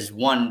great because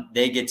one,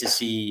 they get to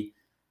see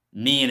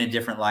me in a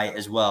different light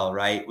as well,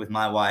 right? With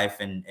my wife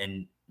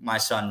and my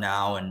son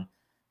now.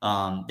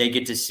 And they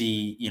get to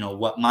see,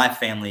 what my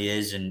family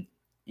is. And,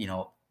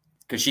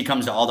 because she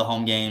comes to all the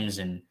home games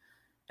and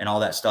all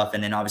that stuff.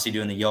 And then obviously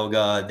doing the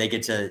yoga, they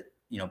get to,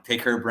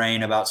 pick her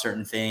brain about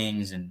certain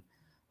things and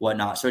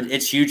whatnot. So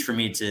it's huge for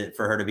me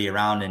for her to be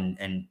around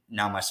and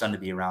now my son to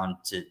be around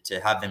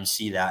to have them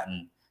see that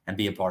and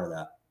be a part of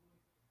that.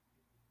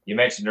 You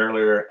mentioned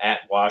earlier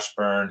at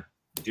Washburn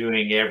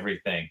doing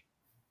everything.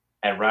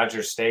 At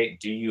Rogers State,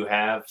 do you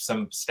have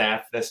some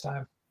staff this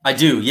time? I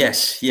do.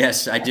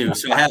 Yes, I do.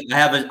 So I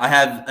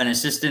have an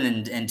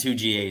assistant and two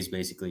GAs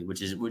basically,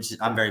 which is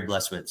I'm very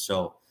blessed with.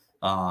 So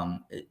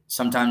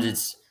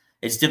sometimes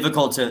it's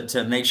difficult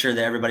to make sure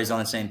that everybody's on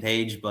the same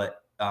page,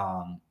 but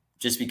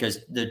just because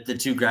the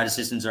two grad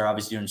assistants are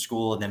obviously doing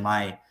school, and then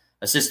my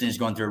assistant is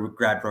going through a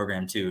grad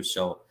program too.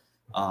 So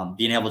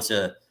being able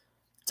to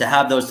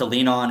have those to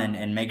lean on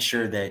and make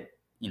sure that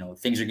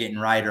things are getting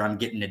right, or I'm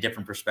getting a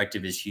different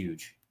perspective, is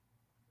huge.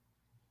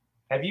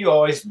 Have you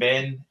always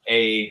been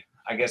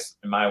I guess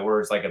in my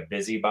words, like a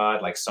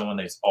busybody, like someone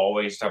that's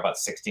always talk about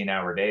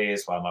 16-hour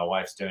days while my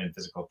wife's doing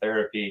physical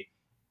therapy?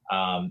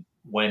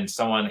 When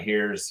someone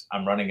hears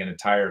I'm running an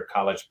entire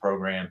college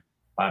program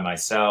by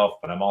myself,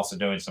 but I'm also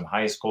doing some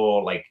high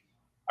school, like,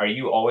 are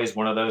you always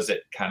one of those that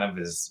kind of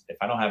is, if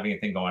I don't have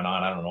anything going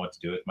on, I don't know what to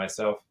do with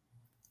myself?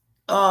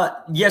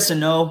 Yes and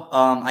no.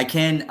 I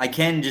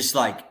can just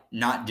like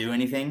not do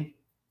anything.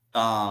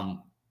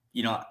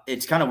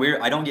 It's kind of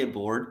weird. I don't get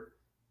bored.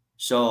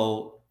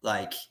 So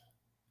like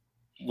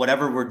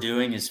whatever we're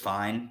doing is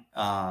fine.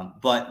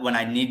 But when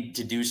I need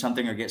to do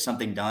something or get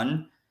something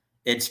done,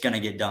 it's going to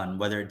get done,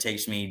 whether it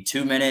takes me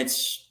 2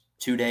 minutes,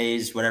 2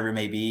 days, whatever it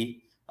may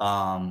be.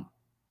 I'm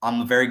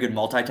a very good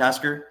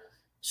multitasker.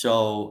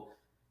 So,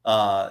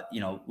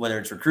 whether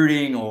it's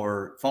recruiting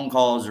or phone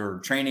calls or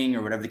training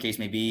or whatever the case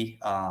may be,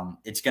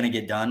 it's going to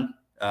get done.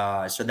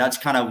 So that's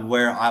kind of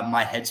where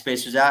my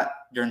headspace was at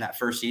during that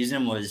first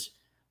season, was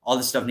all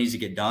this stuff needs to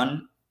get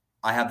done.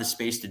 I have the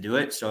space to do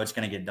it, so it's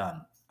going to get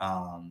done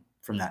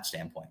from that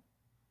standpoint.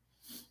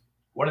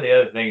 One of the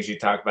other things you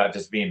talk about,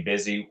 just being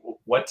busy,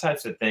 what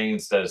types of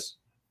things does,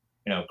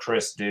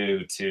 Chris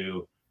do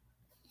to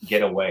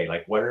get away?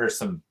 Like, what are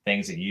some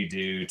things that you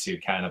do to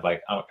kind of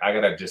like, oh, I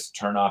got to just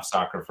turn off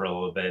soccer for a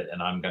little bit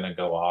and I'm going to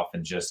go off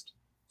and just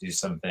do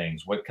some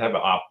things? What kind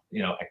of,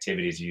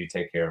 activities do you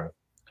take care of?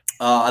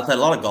 I played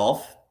a lot of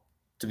golf,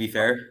 to be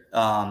fair.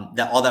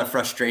 All that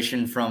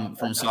frustration from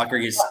soccer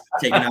gets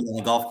taken out on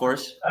the golf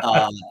course.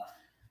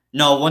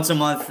 No, once a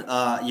month,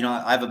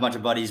 I have a bunch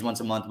of buddies. Once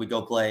a month, we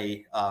go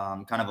play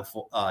kind of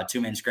a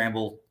two-man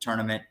scramble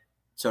tournament,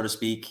 so to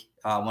speak,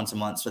 once a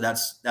month. So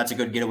that's a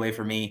good getaway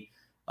for me.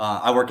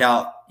 I work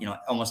out,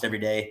 almost every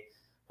day,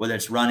 whether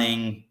it's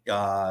running,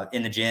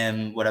 in the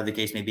gym, whatever the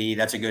case may be.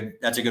 That's a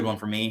good one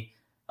for me.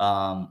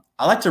 I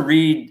like to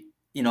read.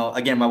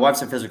 Again, my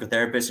wife's a physical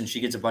therapist, and she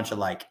gets a bunch of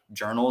like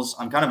journals.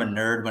 I'm kind of a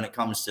nerd when it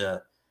comes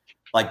to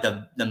like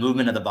the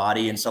movement of the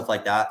body and stuff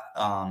like that.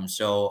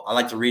 So I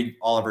like to read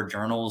all of her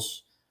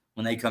journals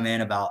when they come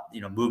in about,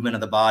 movement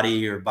of the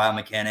body or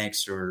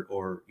biomechanics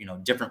or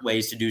different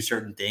ways to do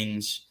certain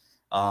things.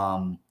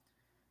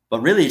 But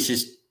really it's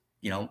just,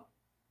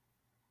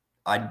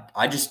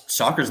 I just,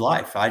 soccer's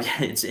life.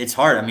 It's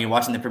hard. I mean,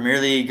 watching the Premier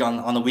League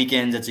on the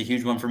weekends, that's a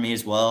huge one for me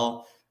as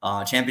well.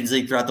 Champions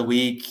League throughout the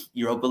week,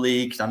 Europa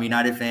League, 'cause I'm a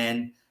United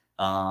fan,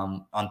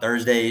 on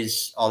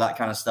Thursdays, all that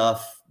kind of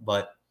stuff.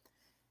 But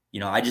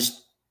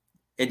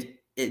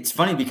it's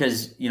funny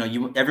because,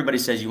 everybody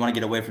says you want to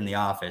get away from the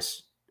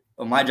office.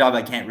 Well, my job,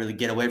 I can't really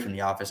get away from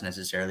the office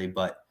necessarily,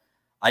 but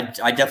I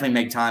definitely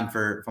make time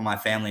for my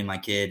family and my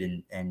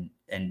kid and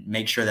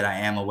make sure that I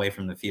am away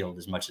from the field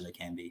as much as I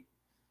can be.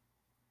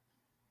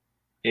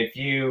 If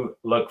you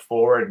look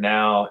forward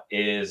now,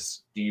 do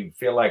you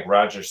feel like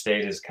Rogers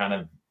State is kind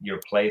of your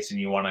place and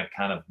you want to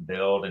kind of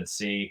build and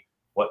see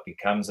what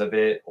becomes of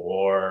it?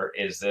 Or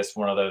is this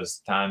one of those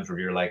times where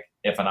you're like,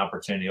 if an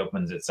opportunity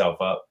opens itself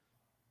up,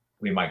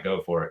 we might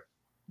go for it?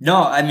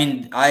 No, I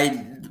mean,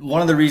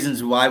 one of the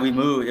reasons why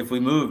if we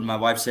moved, my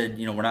wife said,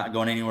 we're not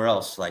going anywhere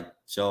else.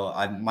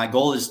 My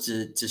goal is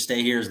to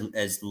stay here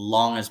as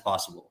long as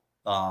possible.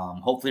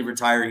 Hopefully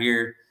retire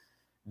here,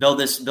 build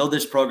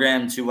this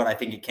program to what I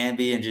think it can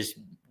be, and just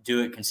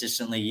do it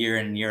consistently year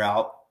in and year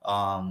out,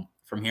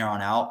 from here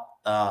on out.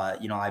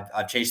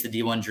 I've chased the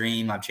D1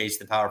 dream. I've chased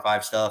the Power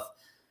 5 stuff.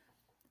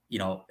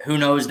 Who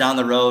knows, down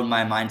the road,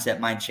 my mindset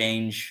might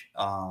change,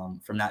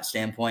 from that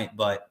standpoint.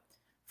 But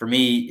for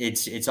me,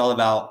 it's all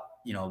about,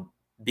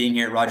 being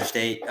here at Rogers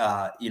State.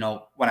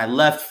 When I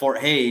left Fort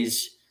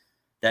Hays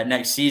that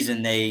next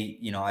season,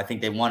 I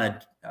think they won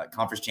a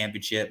conference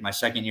championship. My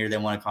second year, they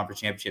won a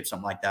conference championship,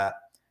 something like that.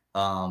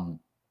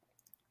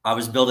 I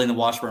was building the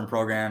Washburn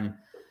program.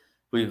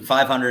 We had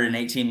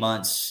 518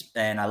 months,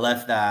 and I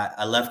left that.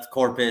 I left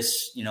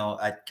Corpus,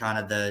 at kind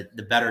of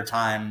the better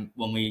time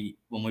when we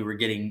were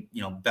getting,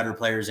 better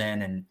players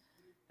in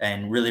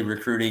and really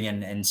recruiting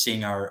and seeing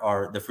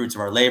the fruits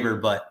of our labor.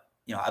 But,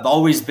 I've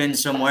always been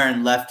somewhere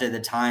and left at the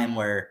time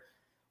where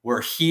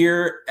we're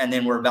here and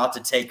then we're about to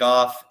take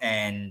off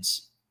and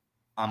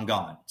I'm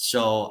gone.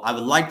 So I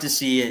would like to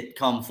see it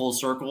come full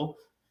circle.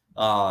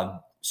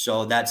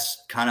 So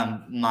that's kind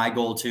of my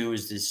goal too,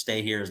 is to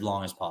stay here as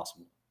long as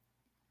possible.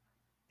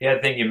 The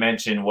other thing you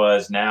mentioned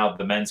was now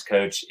the men's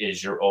coach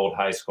is your old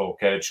high school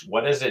coach.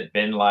 What has it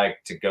been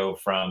like to go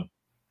from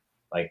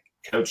like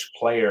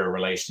coach-player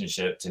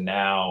relationship to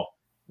now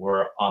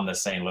we're on the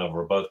same level,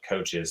 we're both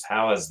coaches?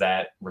 How has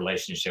that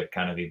relationship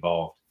kind of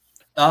evolved?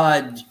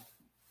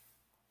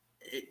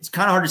 it's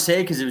kind of hard to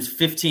say because it was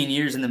 15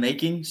 years in the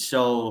making.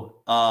 So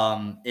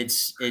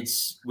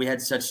we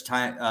had such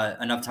time,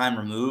 enough time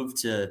removed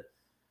to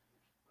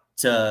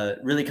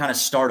really kind of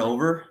start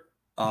over.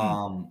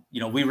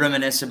 We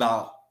reminisce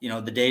about,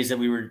 the days that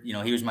we were,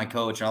 he was my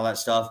coach and all that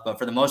stuff. But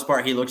for the most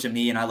part, he looks at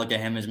me and I look at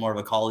him as more of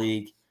a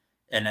colleague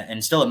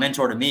and still a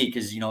mentor to me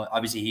because,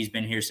 obviously he's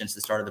been here since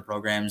the start of the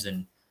programs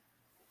and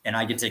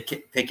I get to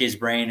pick his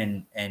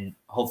brain and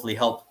hopefully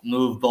help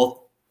move both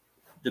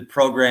the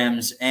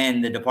programs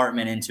and the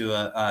department into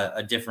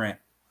a different,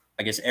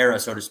 I guess, era,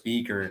 so to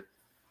speak, or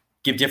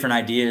give different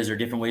ideas or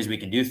different ways we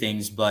can do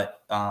things.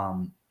 But,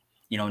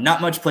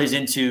 not much plays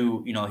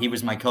into, he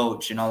was my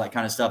coach and all that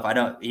kind of stuff.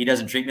 He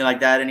doesn't treat me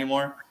like that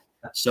anymore.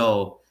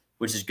 So,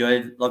 which is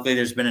good. Luckily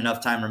there's been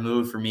enough time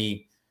removed for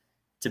me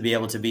to be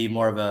able to be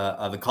more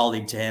of a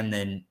colleague to him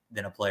than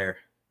a player.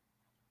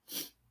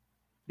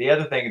 The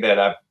other thing that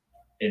I've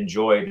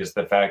enjoyed is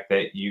the fact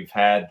that you've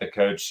had the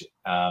coach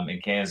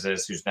in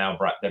Kansas who's now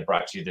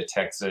brought you to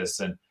Texas.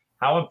 And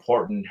how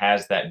important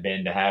has that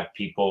been to have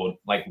people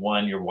like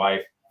your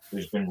wife,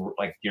 who's been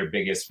like your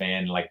biggest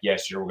fan, like,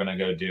 yes, you're going to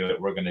go do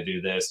it. We're going to do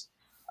this.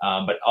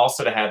 But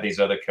also to have these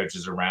other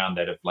coaches around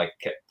that have like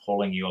kept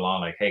pulling you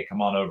along, like, hey,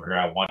 come on over here.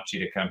 I want you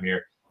to come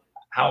here.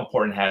 How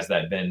important has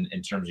that been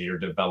in terms of your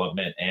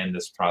development and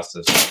this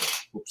process,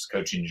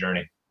 coaching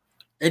journey?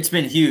 It's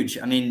been huge.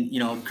 I mean,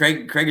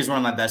 Craig is one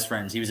of my best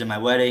friends. He was in my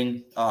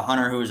wedding.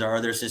 Hunter, who was our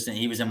other assistant,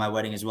 he was in my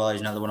wedding as well.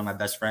 He's another one of my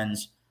best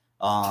friends.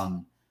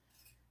 And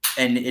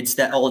it's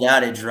that old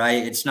adage,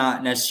 right? It's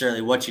not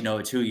necessarily what you know,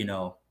 it's who you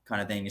know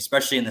kind of thing,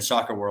 especially in the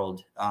soccer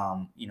world.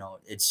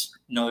 It's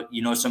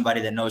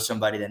somebody that knows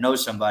somebody that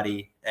knows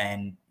somebody.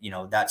 And,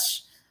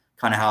 that's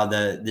kind of how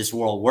this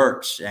world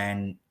works.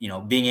 And,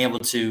 being able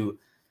to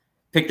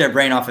pick their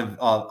brain off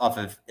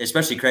of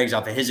especially Craig's,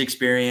 off of his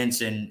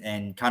experience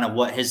and kind of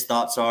what his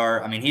thoughts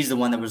are. I mean, he's the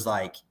one that was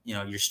like,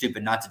 you're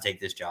stupid not to take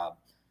this job.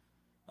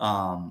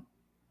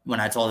 When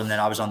I told him that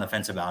I was on the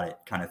fence about it,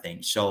 kind of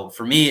thing. So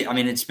for me, I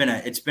mean, it's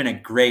been a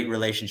great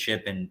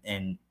relationship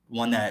and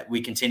one that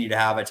we continue to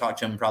have. I talk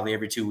to him probably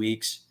every 2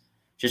 weeks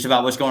just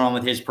about what's going on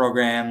with his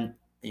program,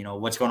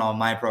 what's going on with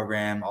my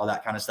program, all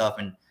that kind of stuff.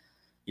 And,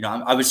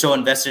 I was so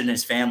invested in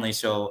his family.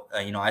 So,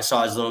 I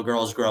saw his little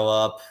girls grow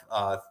up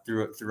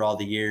through all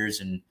the years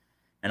and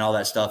all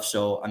that stuff.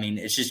 So, I mean,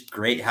 it's just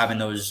great having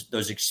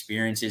those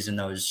experiences and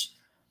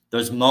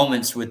those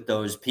moments with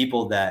those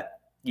people that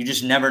you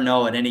just never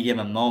know at any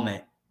given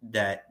moment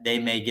that they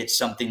may get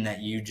something that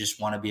you just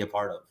want to be a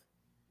part of.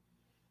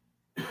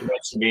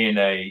 Being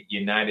a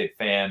United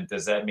fan,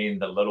 does that mean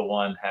the little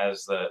one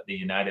has the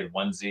United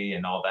onesie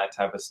and all that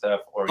type of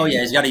stuff? Or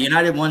he's got a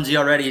United onesie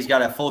already. He's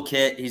got a full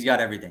kit. He's got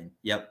everything.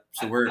 Yep.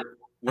 So we're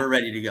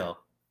ready to go.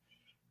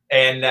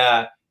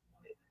 And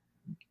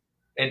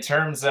in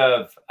terms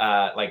of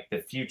like the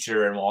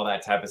future and all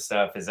that type of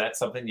stuff, is that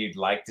something you'd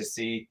like to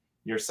see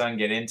your son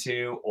get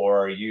into, or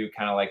are you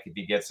kind of like, if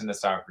he gets into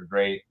soccer,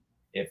 great.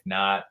 If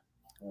not,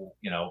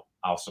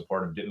 I'll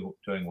support him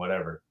doing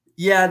whatever.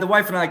 Yeah, the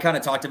wife and I kind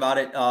of talked about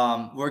it.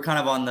 We're kind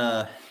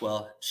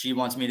of she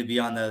wants me to be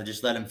on the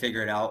just let him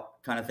figure it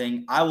out kind of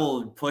thing. I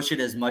will push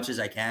it as much as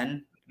I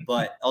can,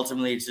 but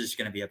ultimately it's just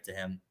going to be up to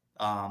him.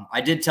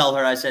 I did tell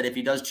her, I said, if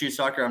he does choose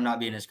soccer, I'm not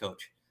being his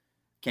coach.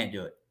 Can't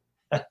do it.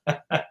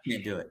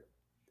 Can't do it.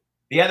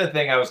 The other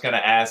thing I was going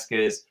to ask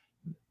is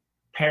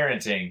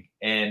parenting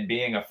and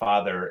being a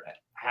father.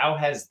 How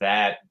has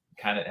that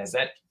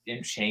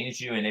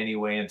changed you in any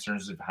way in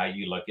terms of how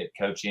you look at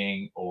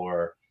coaching,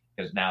 or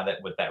because now that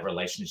with that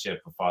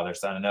relationship with father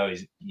son, I know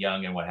he's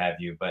young and what have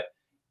you, but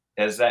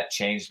has that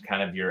changed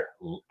kind of your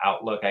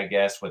outlook, I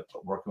guess, with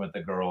working with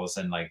the girls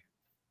and like,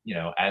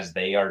 as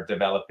they are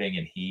developing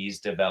and he's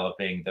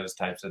developing, those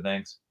types of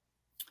things?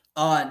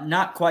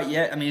 Not quite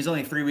yet. I mean, he's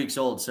only 3 weeks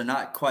old, so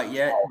not quite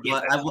yet.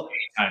 But I will.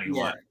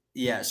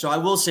 Yeah. So I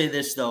will say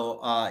this though.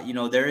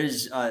 There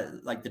is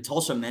like the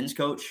Tulsa men's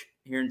coach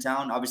here in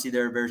town. Obviously,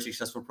 they're a very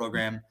successful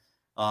program.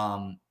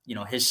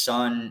 His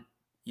son,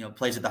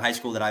 plays at the high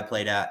school that I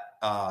played at.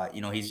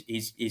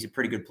 He's a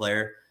pretty good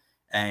player.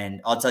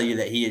 And I'll tell you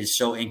that he is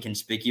so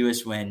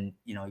inconspicuous when,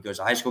 he goes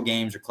to high school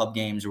games or club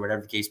games or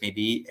whatever the case may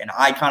be. And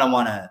I kind of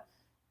want to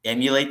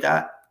emulate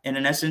that in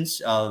an essence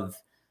of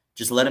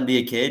just let him be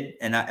a kid.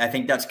 And I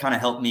think that's kind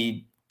of helped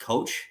me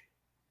coach.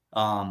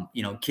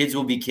 Kids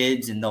will be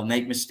kids and they'll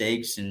make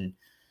mistakes and,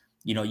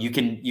 you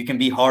can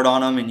be hard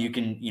on them and you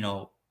can,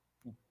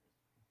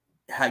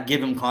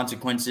 give them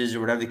consequences or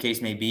whatever the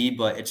case may be,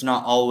 but it's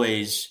not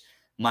always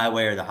my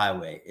way or the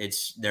highway.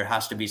 There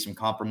has to be some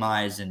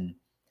compromise and,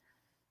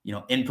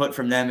 input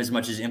from them as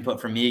much as input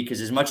from me.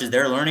 Cause as much as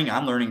they're learning,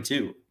 I'm learning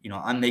too.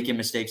 I'm making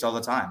mistakes all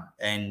the time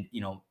and,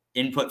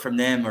 input from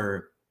them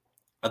or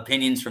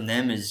opinions from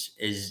them is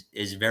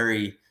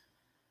very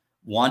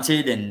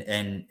wanted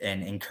and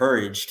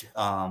encouraged.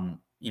 And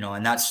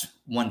that's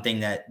one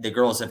thing that the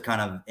girls have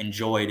kind of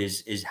enjoyed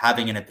is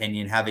having an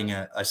opinion, having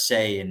a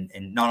say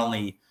and not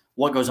only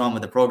what goes on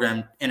with the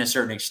program in a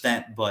certain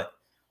extent, but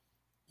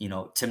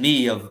to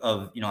me of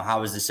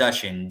how was the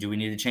session? Do we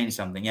need to change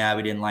something? Yeah,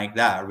 we didn't like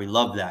that, or we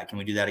love that. Can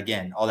we do that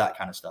again? All that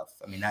kind of stuff.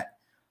 I mean, that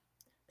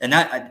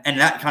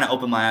kind of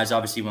opened my eyes.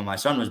 Obviously, when my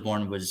son was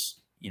born,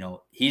 was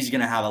he's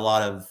going to have a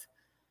lot of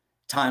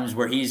times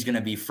where he's going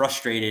to be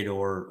frustrated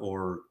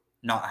or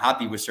not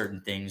happy with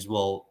certain things.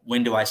 Well,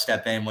 when do I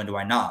step in? When do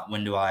I not?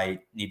 When do I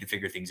need to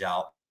figure things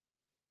out?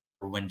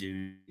 Or when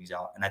do things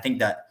out? And I think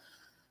that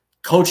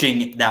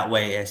coaching that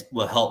way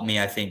will help me,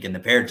 I think, in the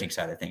parenting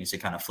side of things to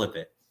kind of flip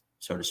it,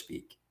 so to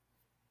speak.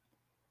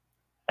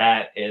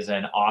 That is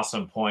an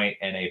awesome point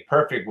and a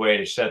perfect way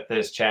to shut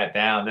this chat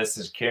down. This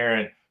is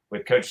Kieran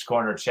with Coach's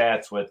Corner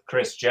Chats with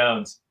Chris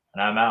Jones,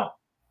 and I'm out.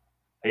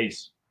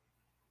 Peace.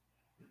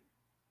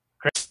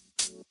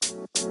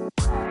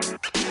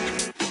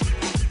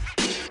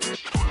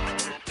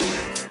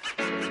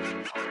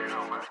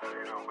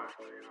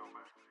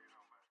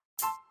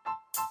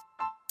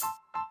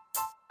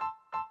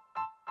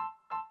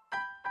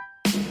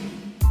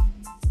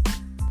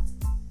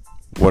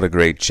 What a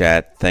great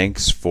chat.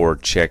 Thanks for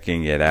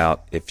checking it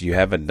out. If you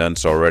haven't done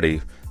so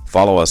already,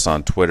 follow us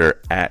on Twitter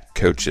at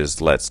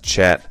Coaches Let's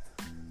Chat.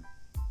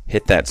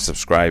 Hit that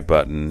subscribe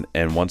button.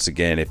 And once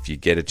again, if you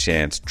get a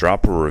chance,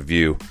 drop a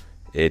review.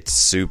 It's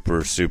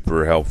super,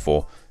 super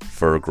helpful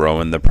for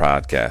growing the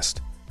podcast.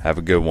 Have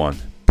a good one.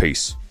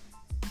 Peace.